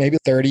 It was maybe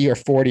 30 or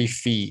 40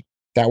 feet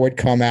that would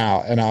come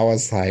out. And I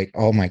was like,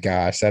 oh my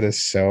gosh, that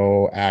is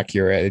so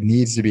accurate. It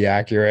needs to be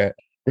accurate.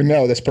 But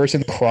no, this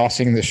person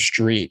crossing the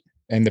street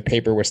and the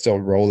paper was still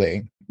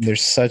rolling.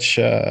 There's such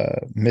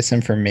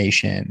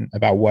misinformation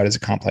about what is a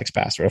complex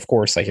password. Of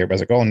course, like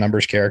everybody's like, oh,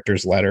 numbers,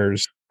 characters,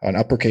 letters, an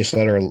uppercase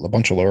letter, a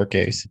bunch of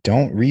lowercase.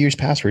 Don't reuse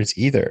passwords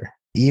either.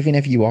 Even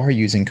if you are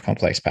using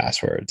complex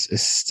passwords,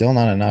 it's still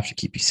not enough to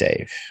keep you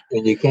safe.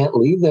 And you can't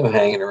leave them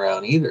hanging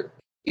around either.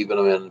 Even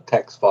them in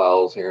text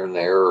files here and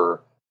there,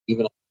 or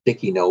even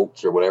sticky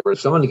notes or whatever. If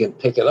somebody can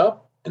pick it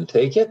up and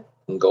take it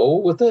and go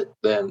with it,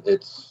 then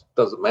it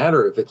doesn't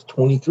matter if it's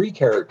 23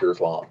 characters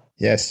long.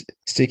 Yes,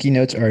 sticky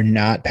notes are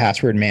not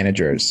password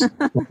managers.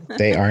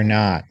 They are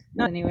not.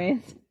 Anyways.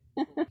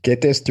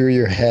 Get this through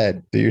your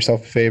head. Do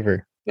yourself a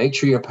favor. Make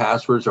sure your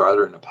passwords are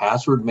either in a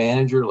password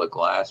manager like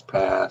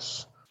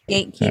LastPass.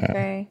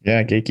 Gatekeeper.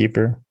 Yeah,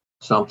 Gatekeeper.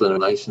 Something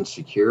nice and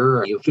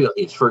secure. You feel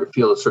a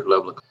certain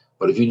level of.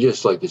 But if you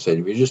just, like you said,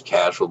 if you're just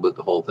casual with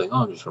the whole thing,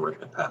 oh, I'm just going to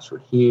write my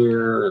password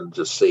here and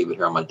just save it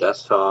here on my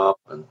desktop.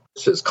 And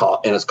it's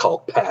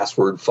called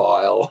password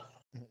file.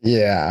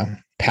 Yeah.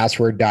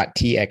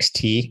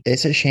 Password.txt.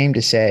 It's a shame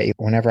to say,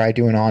 whenever I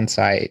do an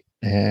on-site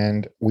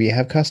and we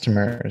have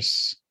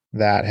customers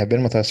that have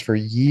been with us for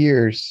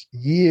years,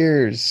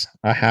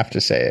 I have to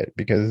say it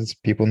because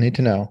people need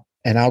to know.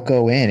 And I'll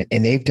go in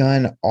and they've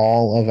done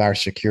all of our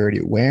security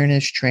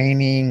awareness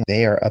training.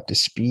 They are up to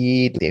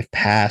speed. They've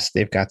passed.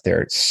 They've got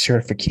their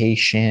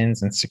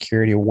certifications and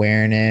security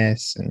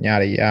awareness and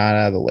yada,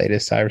 yada, the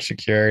latest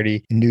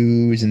cybersecurity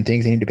news and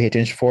things they need to pay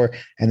attention for.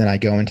 And then I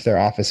go into their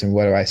office and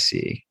what do I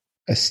see?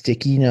 A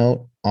sticky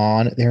note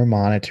on their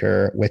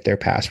monitor with their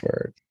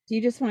password. Do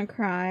you just want to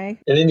cry?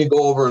 And then you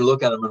go over and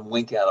look at them and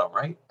wink at them,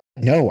 right?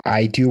 No,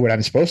 I do what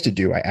I'm supposed to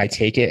do. I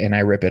take it and I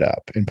rip it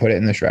up and put it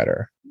in the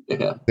shredder.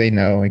 Yeah. They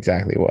know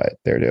exactly what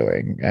they're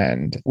doing.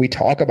 And we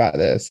talk about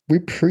this. We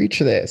preach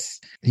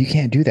this. You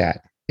can't do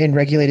that in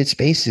regulated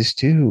spaces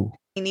too.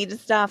 You need to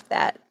stop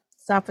that.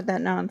 Stop with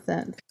that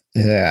nonsense.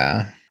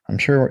 Yeah. I'm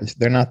sure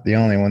they're not the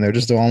only one. They're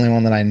just the only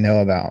one that I know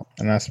about.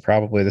 And that's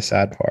probably the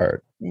sad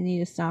part. They need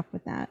to stop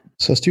with that.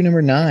 So let's do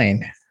number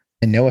 9.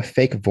 I know a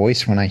fake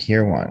voice when I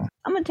hear one.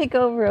 I'm going to take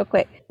over real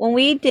quick. When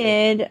we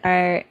did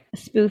our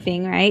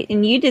spoofing, right?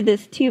 And you did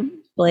this too,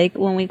 Blake,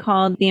 when we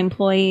called the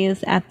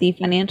employees at the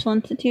financial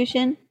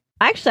institution.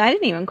 Actually, I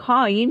didn't even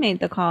call. You made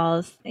the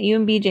calls. You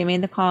and BJ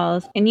made the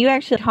calls. And you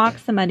actually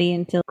talked somebody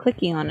into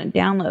clicking on a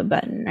download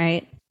button,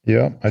 right?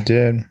 Yep, I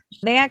did.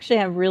 They actually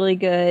have really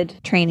good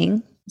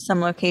training.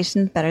 Some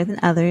locations better than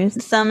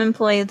others. Some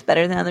employees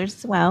better than others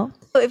as well.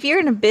 So if you're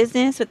in a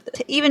business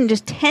with even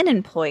just 10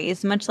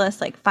 employees, much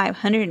less like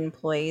 500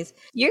 employees,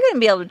 you're going to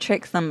be able to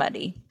trick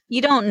somebody.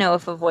 You don't know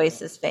if a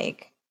voice is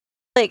fake.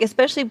 Like,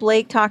 especially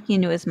Blake talking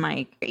into his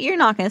mic. You're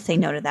not going to say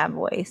no to that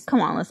voice.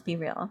 Come on, let's be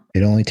real.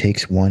 It only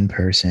takes one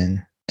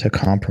person to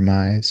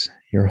compromise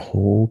your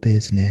whole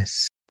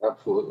business.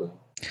 Absolutely.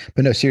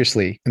 But no,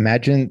 seriously,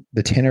 imagine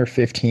the 10 or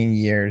 15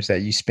 years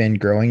that you spend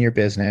growing your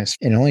business.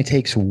 It only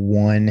takes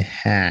one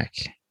hack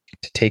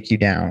to take you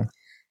down.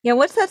 Yeah,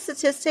 what's that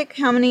statistic?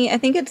 How many? I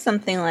think it's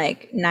something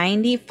like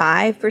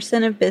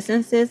 95% of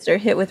businesses are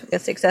hit with a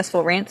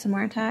successful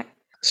ransomware attack.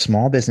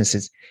 small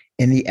businesses.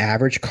 And the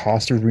average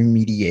cost of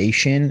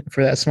remediation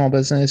for that small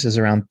business is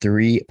around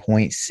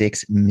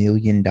 $3.6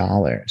 million.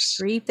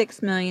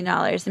 $3.6 million.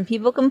 And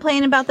people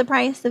complain about the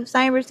price of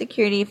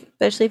cybersecurity,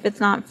 especially if it's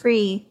not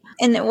free.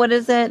 And what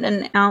is it?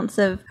 An ounce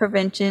of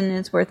prevention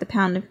is worth a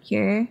pound of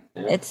cure.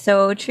 It's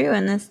so true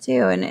in this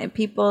too. And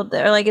people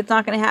are like, it's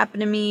not going to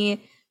happen to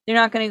me. They're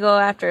not going to go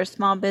after a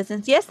small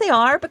business. Yes, they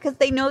are, because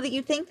they know that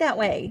you think that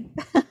way.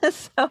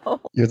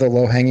 So you're the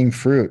low-hanging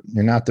fruit.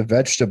 You're not the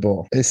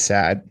vegetable. It's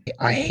sad.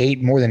 I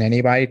hate more than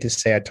anybody to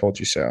say I told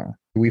you so.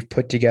 We've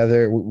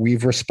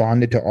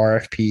responded to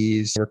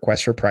RFPs,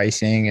 requests for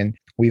pricing, and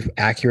we've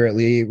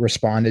accurately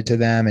responded to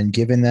them and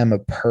given them a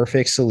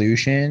perfect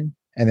solution.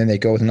 And then they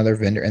go with another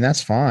vendor, and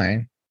that's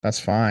fine.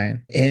 That's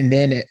fine. And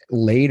then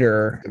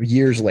later,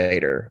 years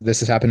later,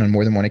 this has happened on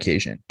more than one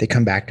occasion. They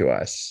come back to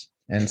us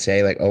and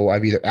say like, oh,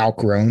 I've either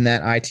outgrown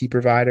that IT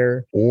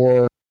provider,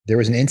 or there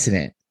was an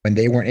incident when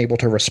they weren't able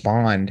to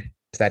respond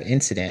to that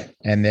incident.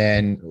 And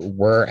then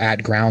we're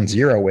at ground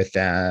zero with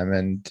them.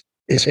 And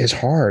it's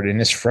hard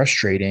and it's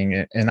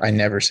frustrating. And I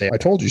never say, I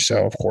told you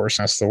so. Of course,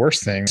 that's the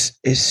worst thing.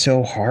 It's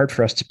so hard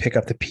for us to pick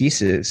up the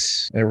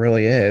pieces. It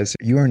really is.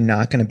 You are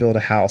not going to build a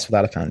house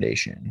without a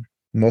foundation.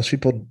 Most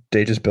people,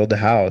 they just build the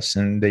house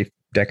and they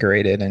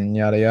decorate it and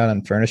yada yada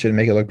and furnish it and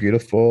make it look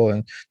beautiful,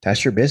 and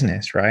that's your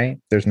business, right?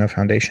 There's no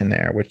foundation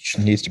there, which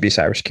needs to be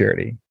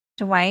cybersecurity.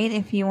 Dwight,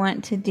 if you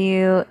want to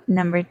do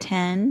number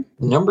 10.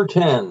 Number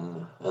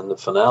 10 and the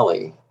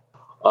finale.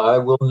 I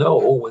will know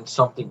when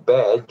something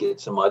bad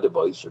gets in my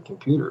device or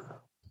computer.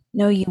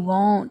 No, you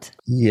won't.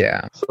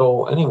 Yeah.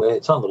 So anyway,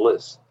 it's on the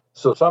list.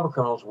 So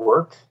cybercriminals'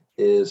 work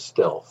is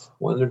stealth.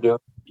 When they're doing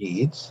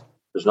deeds,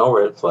 there's no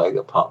red flag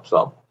that pops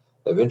up.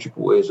 They have intricate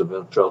ways of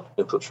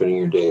infiltrating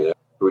your data.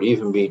 There would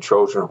even be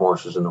Trojan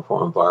horses in the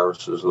form of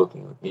viruses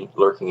lurking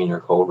in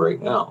your code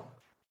right now.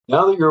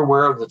 Now that you're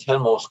aware of the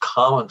 10 most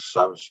common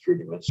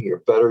cybersecurity myths, you're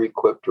better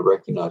equipped to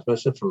recognize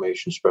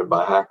misinformation spread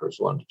by hackers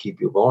wanting to keep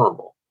you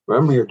vulnerable.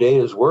 Remember, your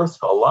data is worth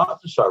a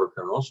lot to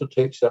cybercriminals, so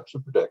take steps to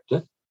protect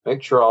it.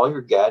 Make sure all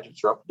your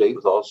gadgets are up to date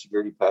with all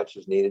security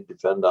patches needed to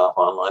fend off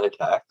online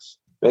attacks.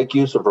 Make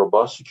use of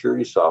robust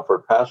security software,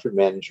 password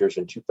managers,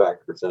 and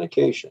two-factor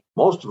authentication.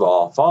 Most of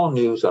all, follow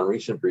news on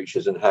recent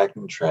breaches and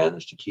hacking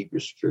trends to keep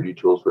your security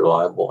tools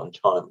reliable and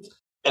timely.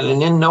 And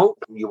an end note,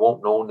 you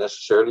won't know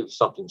necessarily if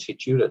something's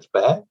hit you that's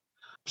bad.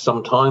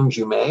 Sometimes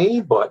you may,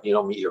 but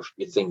your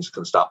things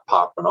can stop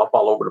popping up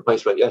all over the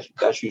place. But yes,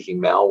 that's usually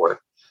malware.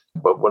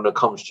 But when it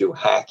comes to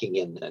hacking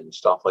and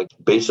stuff, like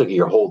basically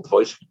your whole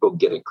device will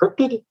get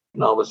encrypted,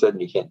 and all of a sudden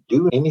you can't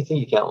do anything,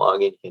 you can't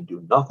log in, you can't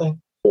do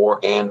nothing, or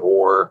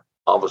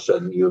all of a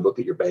sudden you look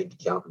at your bank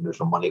account and there's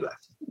no money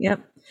left. Yep.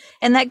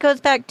 And that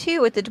goes back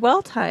too with the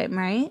dwell time,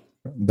 right?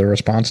 The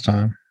response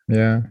time.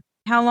 Yeah.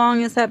 How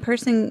long is that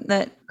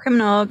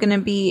criminal going to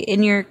be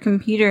in your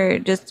computer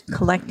just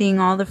collecting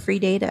all the free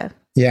data?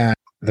 Yeah.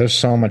 There's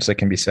so much that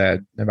can be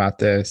said about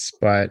this,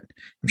 but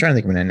I'm trying to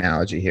think of an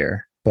analogy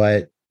here.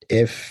 But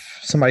if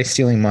somebody's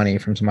stealing money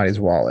from somebody's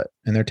wallet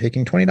and they're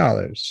taking $20,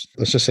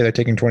 let's just say they're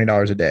taking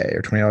 $20 a day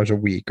or $20 a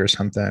week or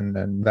something,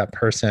 and that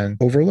person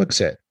overlooks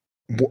it.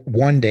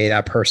 One day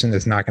that person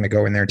is not going to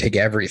go in there and take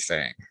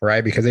everything,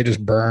 right? Because they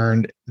just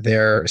burned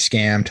their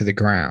scam to the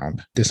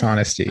ground.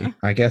 Dishonesty.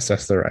 I guess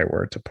that's the right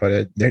word to put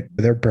it.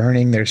 They're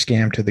burning their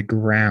scam to the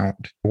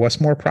ground.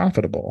 What's more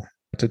profitable?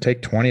 To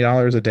take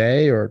 $20 a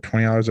day or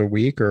 $20 a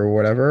week or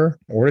whatever,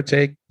 or to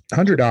take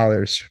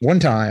 $100 one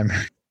time?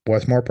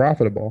 What's more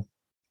profitable?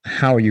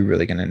 How are you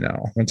really going to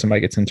know when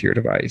somebody gets into your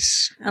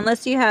device?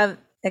 Unless you have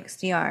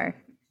XDR.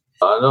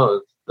 I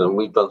know. And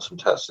we've done some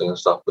testing and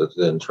stuff with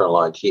the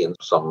internal IT and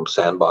some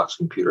sandbox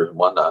computers and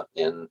whatnot.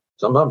 And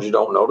sometimes you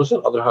don't notice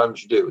it. Other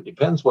times you do. It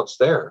depends what's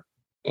there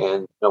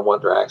and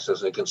what they're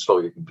accessing. It can slow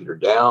your computer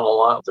down a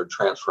lot. If they're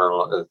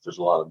transferring, if there's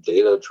a lot of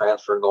data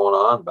transfer going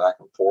on back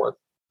and forth.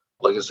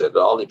 Like I said, it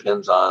all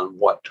depends on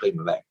what type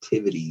of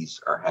activities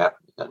are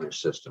happening on your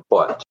system.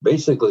 But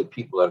basically,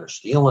 people that are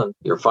stealing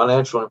your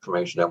financial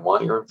information, that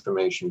want your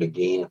information to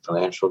gain a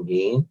financial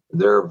gain,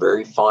 they're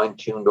very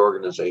fine-tuned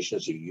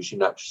organizations. They're usually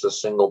not just a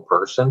single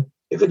person.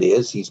 If it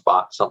is, he's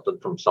bought something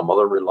from some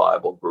other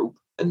reliable group,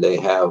 and they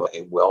have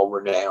a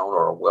well-renowned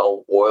or a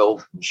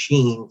well-oiled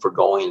machine for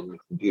going in the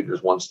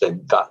computers once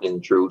they've gotten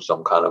in through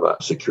some kind of a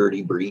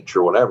security breach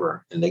or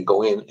whatever, and they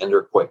go in and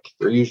they're quick.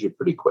 They're usually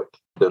pretty quick.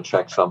 They'll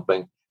check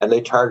something. And they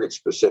target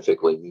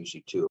specifically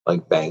music too,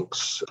 like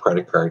banks,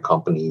 credit card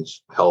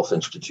companies, health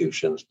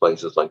institutions,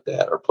 places like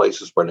that, or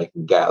places where they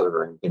can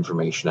gather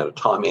information at a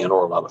time and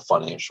or a lot of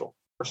financial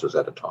resources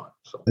at a time.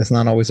 So it's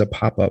not always a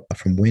pop-up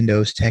from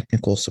Windows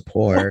technical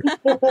support.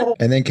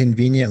 And then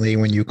conveniently,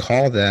 when you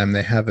call them,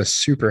 they have a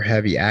super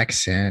heavy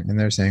accent and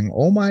they're saying,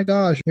 oh my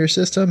gosh, your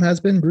system has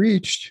been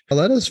breached.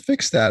 Let us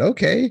fix that.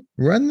 Okay,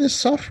 run this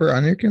software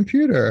on your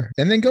computer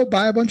and then go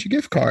buy a bunch of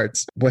gift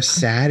cards. What's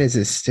sad is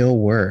it still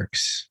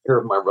works.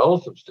 Here, my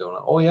relatives doing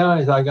it. Oh yeah,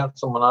 I got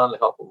someone on to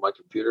help with my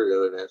computer the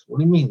other day. What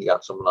do you mean you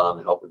got someone on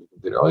to help with your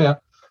computer? Oh yeah.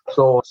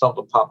 So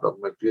something popped up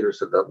on my computer,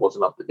 said that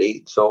wasn't up to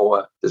date.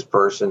 So this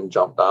person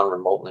jumped on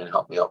remotely and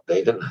helped me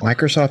update it.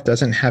 Microsoft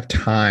doesn't have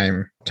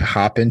time to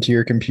hop into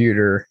your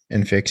computer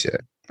and fix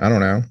it. I don't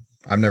know.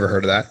 I've never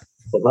heard of that.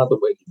 But not the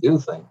way to do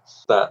things.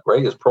 That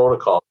right is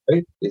protocol,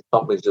 right? These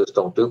companies just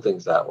don't do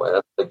things that way.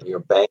 That's like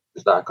your bank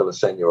is not going to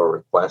send you a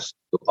request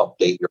to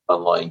update your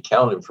online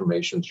account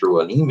information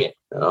through an email.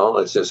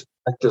 It's just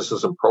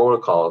some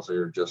protocols that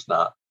are just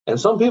not. And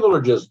some people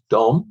are just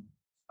dumb.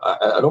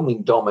 I don't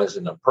mean dumb as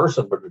in a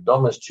person, but they're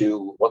dumb as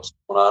to what's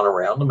going on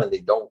around them, and they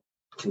don't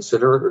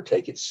consider it or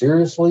take it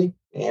seriously,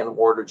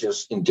 or they're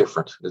just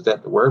indifferent. Is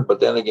that the word? But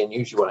then again,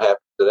 usually what happens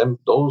to them,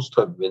 those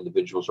type of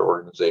individuals or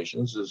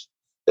organizations, is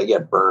they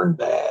get burned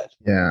bad.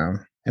 Yeah.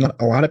 And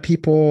a lot of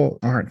people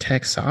aren't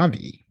tech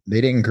savvy.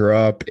 They didn't grow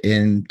up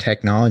in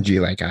technology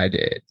like I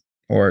did,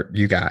 or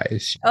you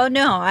guys. Oh,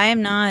 no, I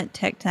am not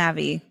tech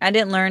savvy. I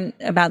didn't learn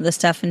about this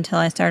stuff until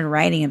I started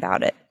writing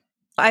about it.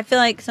 I feel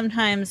like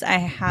sometimes I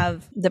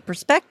have the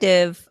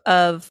perspective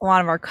of a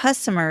lot of our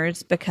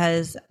customers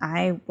because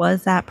I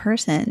was that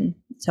person.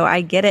 So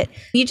I get it.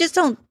 You just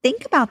don't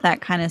think about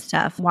that kind of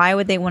stuff. Why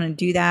would they want to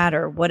do that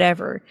or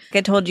whatever?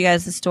 I told you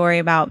guys the story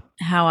about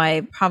how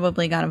I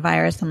probably got a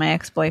virus on my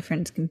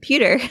ex-boyfriend's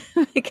computer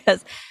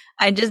because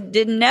I just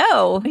didn't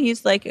know.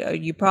 He's like, oh,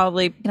 you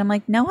probably, and I'm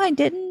like, no, I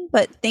didn't.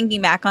 But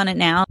thinking back on it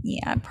now,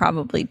 yeah, I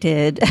probably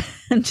did.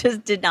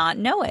 Just did not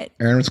know it.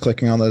 Aaron was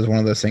clicking on one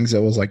of those things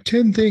that was like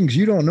 10 things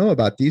you don't know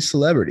about these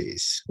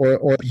celebrities,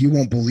 or you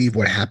won't believe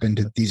what happened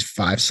to these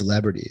 5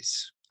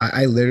 celebrities.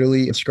 I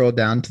literally scrolled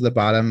down to the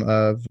bottom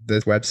of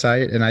this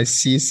website and I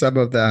see some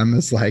of them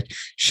as like,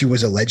 she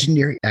was a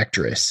legendary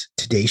actress.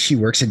 Today she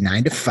works at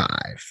 9 to 5.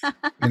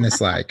 And it's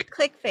like,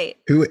 clickbait.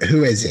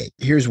 Who is it?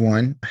 Here's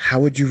one.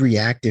 How would you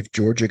react if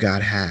Georgia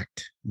got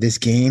hacked? This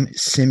game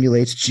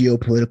simulates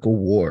geopolitical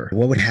war.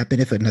 What would happen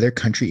if another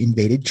country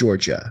invaded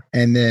Georgia?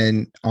 And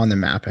then on the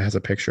map, it has a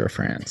picture of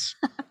France.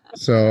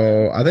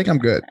 So I think I'm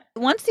good.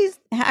 Once these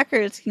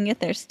hackers can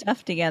get their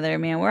stuff together,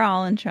 man, we're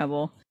all in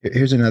trouble.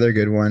 Here's another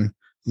good one.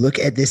 Look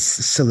at this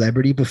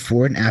celebrity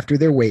before and after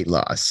their weight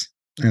loss.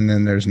 And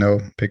then there's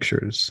no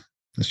pictures.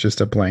 It's just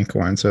a blank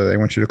one. So they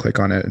want you to click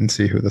on it and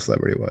see who the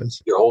celebrity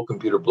was. Your whole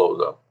computer blows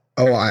up.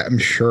 Oh, I'm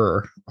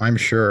sure.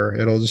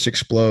 It'll just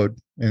explode.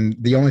 And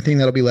the only thing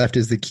that'll be left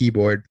is the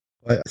keyboard.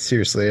 But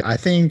seriously, I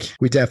think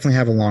we definitely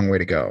have a long way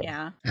to go.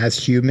 Yeah. As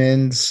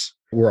humans,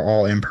 we're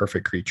all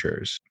imperfect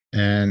creatures.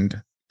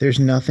 And there's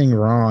nothing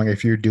wrong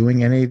if you're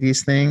doing any of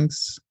these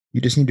things.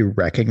 You just need to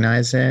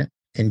recognize it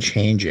and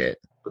change it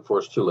before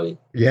it's too late.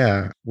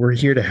 Yeah, we're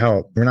here to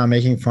help. We're not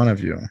making fun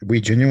of you. We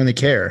genuinely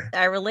care.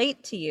 I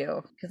relate to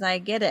you because I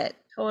get it.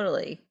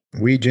 Totally.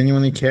 We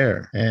genuinely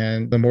care.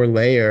 And the more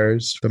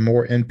layers, the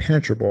more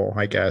impenetrable,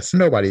 I guess.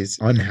 Nobody's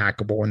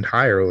unhackable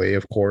entirely,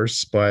 of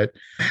course, but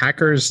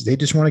hackers, they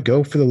just want to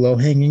go for the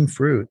low-hanging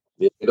fruit.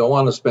 You don't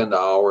want to spend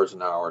hours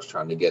and hours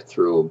trying to get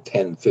through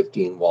 10,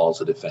 15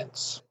 walls of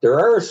defense. There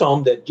are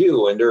some that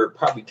do, and they're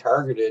probably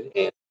targeted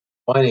and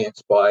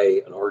financed by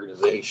an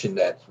organization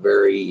that's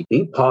very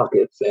deep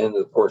pockets, and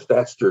of course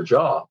that's their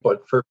job.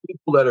 But for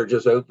people that are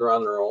just out there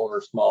on their own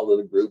or small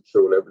little groups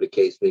or whatever the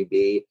case may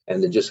be,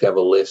 and they just have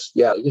a list,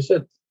 yeah, like you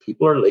said,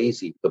 people are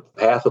lazy. The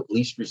path of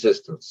least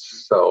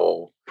resistance.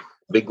 So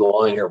big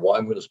line here, well,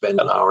 I'm going to spend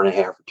an hour and a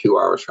half or 2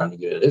 hours trying to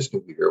get in this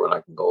computer when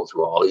I can go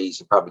through all these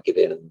and probably get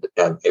in and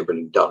have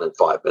everything done in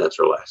 5 minutes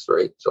or less,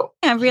 right? So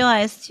I've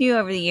realized too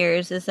over the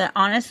years is that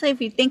honestly, if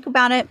you think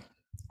about it,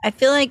 I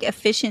feel like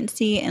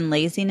efficiency and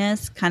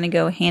laziness kind of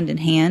go hand in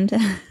hand.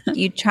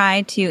 You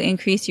try to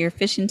increase your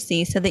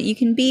efficiency so that you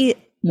can be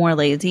more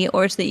lazy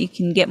or so that you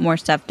can get more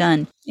stuff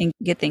done and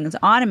get things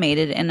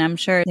automated. And I'm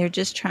sure they're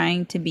just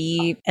trying to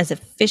be as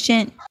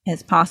efficient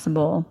as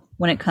possible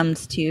when it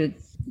comes to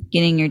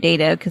getting your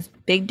data, because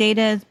big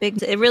data is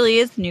big. It really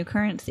is the new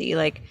currency.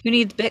 Like, who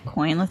needs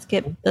Bitcoin? Let's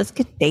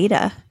get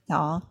data,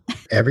 y'all.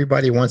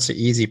 Everybody wants an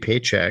easy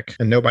paycheck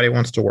and nobody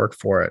wants to work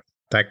for it.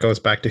 That goes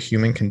back to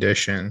human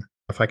condition.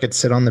 If I could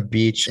sit on the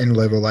beach and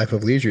live a life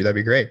of leisure, that'd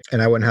be great.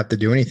 And I wouldn't have to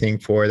do anything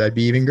for it. That'd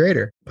be even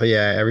greater. But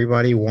yeah,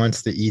 everybody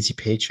wants the easy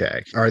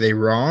paycheck. Are they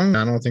wrong?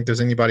 I don't think there's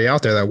anybody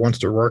out there that wants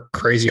to work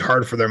crazy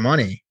hard for their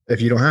money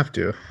if you don't have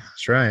to.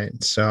 That's right.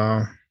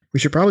 So we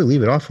should probably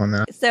leave it off on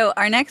that. So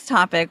our next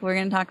topic we're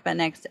going to talk about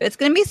next, it's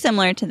going to be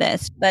similar to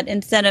this, but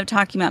instead of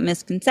talking about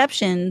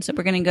misconceptions,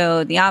 we're going to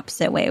go the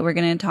opposite way. We're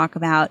going to talk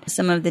about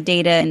some of the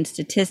data and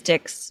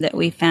statistics that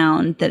we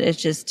found that is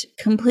just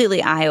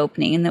completely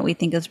eye-opening and that we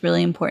think is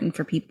really important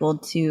for people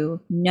to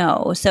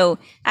know. So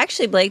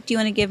actually, Blake, do you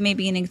want to give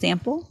maybe an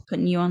example?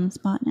 Putting you on the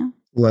spot now.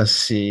 Let's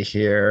see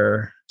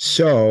here.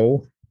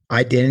 So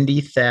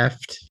identity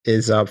theft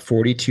is up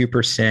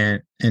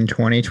 42% in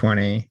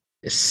 2020.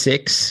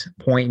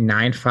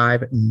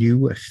 6.95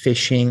 new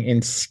phishing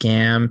and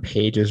scam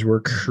pages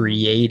were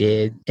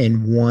created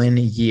in 1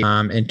 year,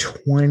 and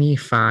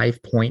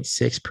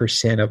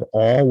 25.6% of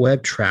all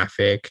web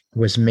traffic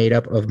was made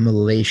up of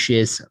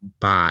malicious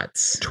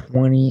bots.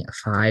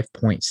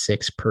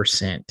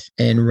 25.6%.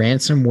 And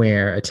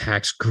ransomware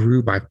attacks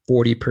grew by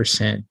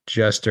 40%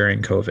 just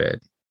during COVID.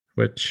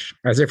 which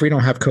as if we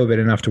don't have COVID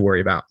enough to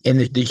worry about. And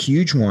the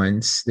huge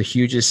ones, the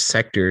hugest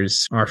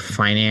sectors are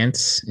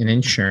finance and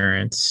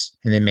insurance,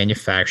 and then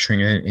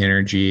manufacturing and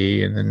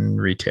energy, and then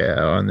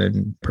retail, and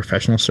then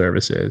professional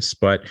services.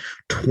 But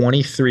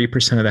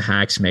 23% of the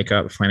hacks make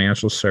up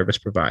financial service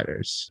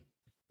providers.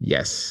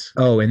 Yes.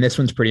 Oh, and this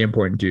one's pretty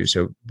important too.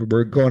 So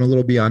we're going a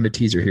little beyond the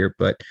teaser here,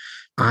 but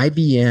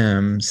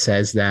IBM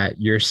says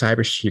that your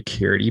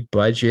cybersecurity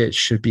budget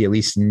should be at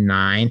least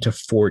 9 to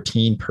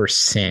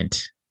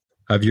 14%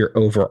 of your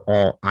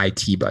overall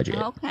IT budget.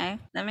 Okay,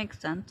 that makes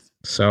sense.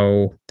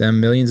 So the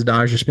millions of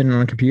dollars you're spending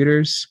on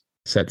computers,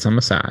 set some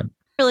aside.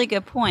 Really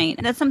good point.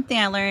 And that's something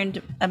I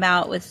learned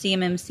about with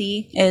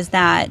CMMC is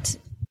that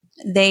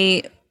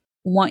they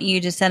want you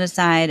to set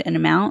aside an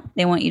amount.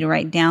 They want you to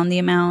write down the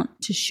amount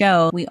to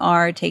show we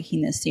are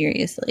taking this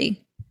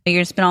seriously. You're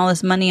going to spend all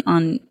this money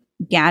on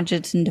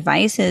gadgets and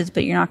devices,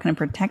 but you're not going to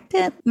protect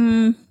it.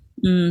 You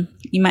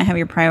might have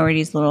your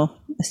priorities a little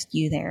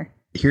askew there.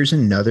 Here's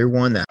another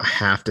one that I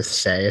have to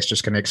say. It's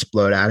just going to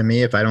explode out of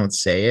me if I don't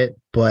say it.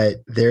 But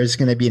there's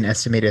going to be an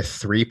estimated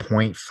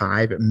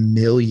 3.5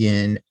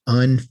 million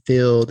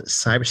unfilled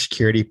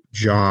cybersecurity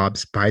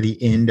jobs by the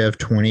end of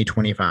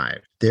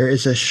 2025. There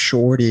is a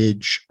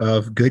shortage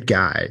of good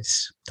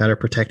guys that are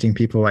protecting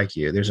people like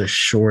you. There's a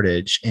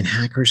shortage, and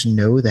hackers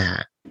know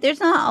that. There's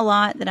not a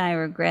lot that I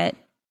regret,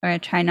 or I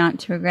try not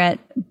to regret,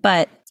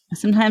 but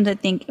sometimes I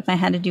think if I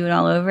had to do it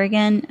all over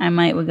again, I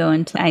might would go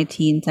into IT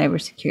and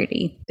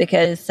cybersecurity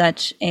because it's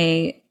such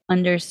a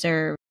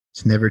underserved.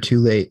 It's never too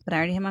late. But I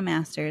already have my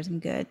master's. I'm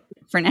good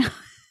for now.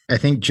 I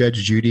think Judge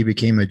Judy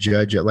became a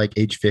judge at like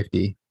age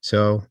 50.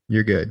 So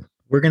you're good.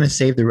 We're going to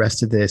save the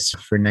rest of this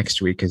for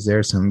next week because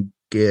there's some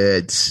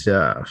good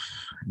stuff.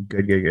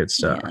 Good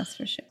stuff. Yeah, that's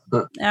for sure.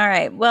 All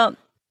right. Well,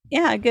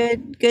 yeah,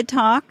 good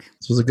talk.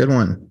 This was a good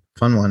one.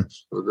 Fun one.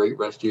 Have a great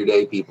rest of your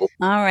day, people.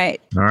 All right.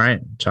 All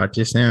right. Talk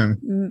to you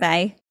soon.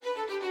 Bye.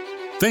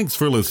 Thanks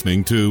for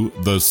listening to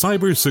the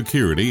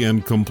Cybersecurity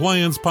and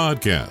Compliance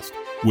Podcast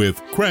with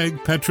Craig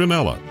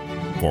Petronella.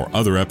 For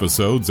other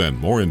episodes and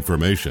more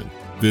information,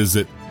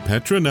 visit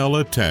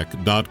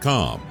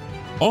PetronellaTech.com.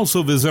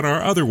 Also visit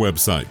our other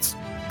websites,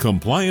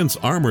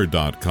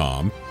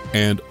 ComplianceArmor.com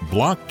and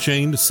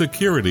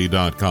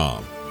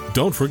BlockchainSecurity.com.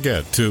 Don't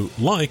forget to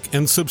like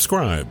and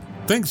subscribe.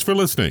 Thanks for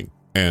listening,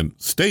 and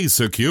stay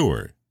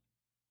secure.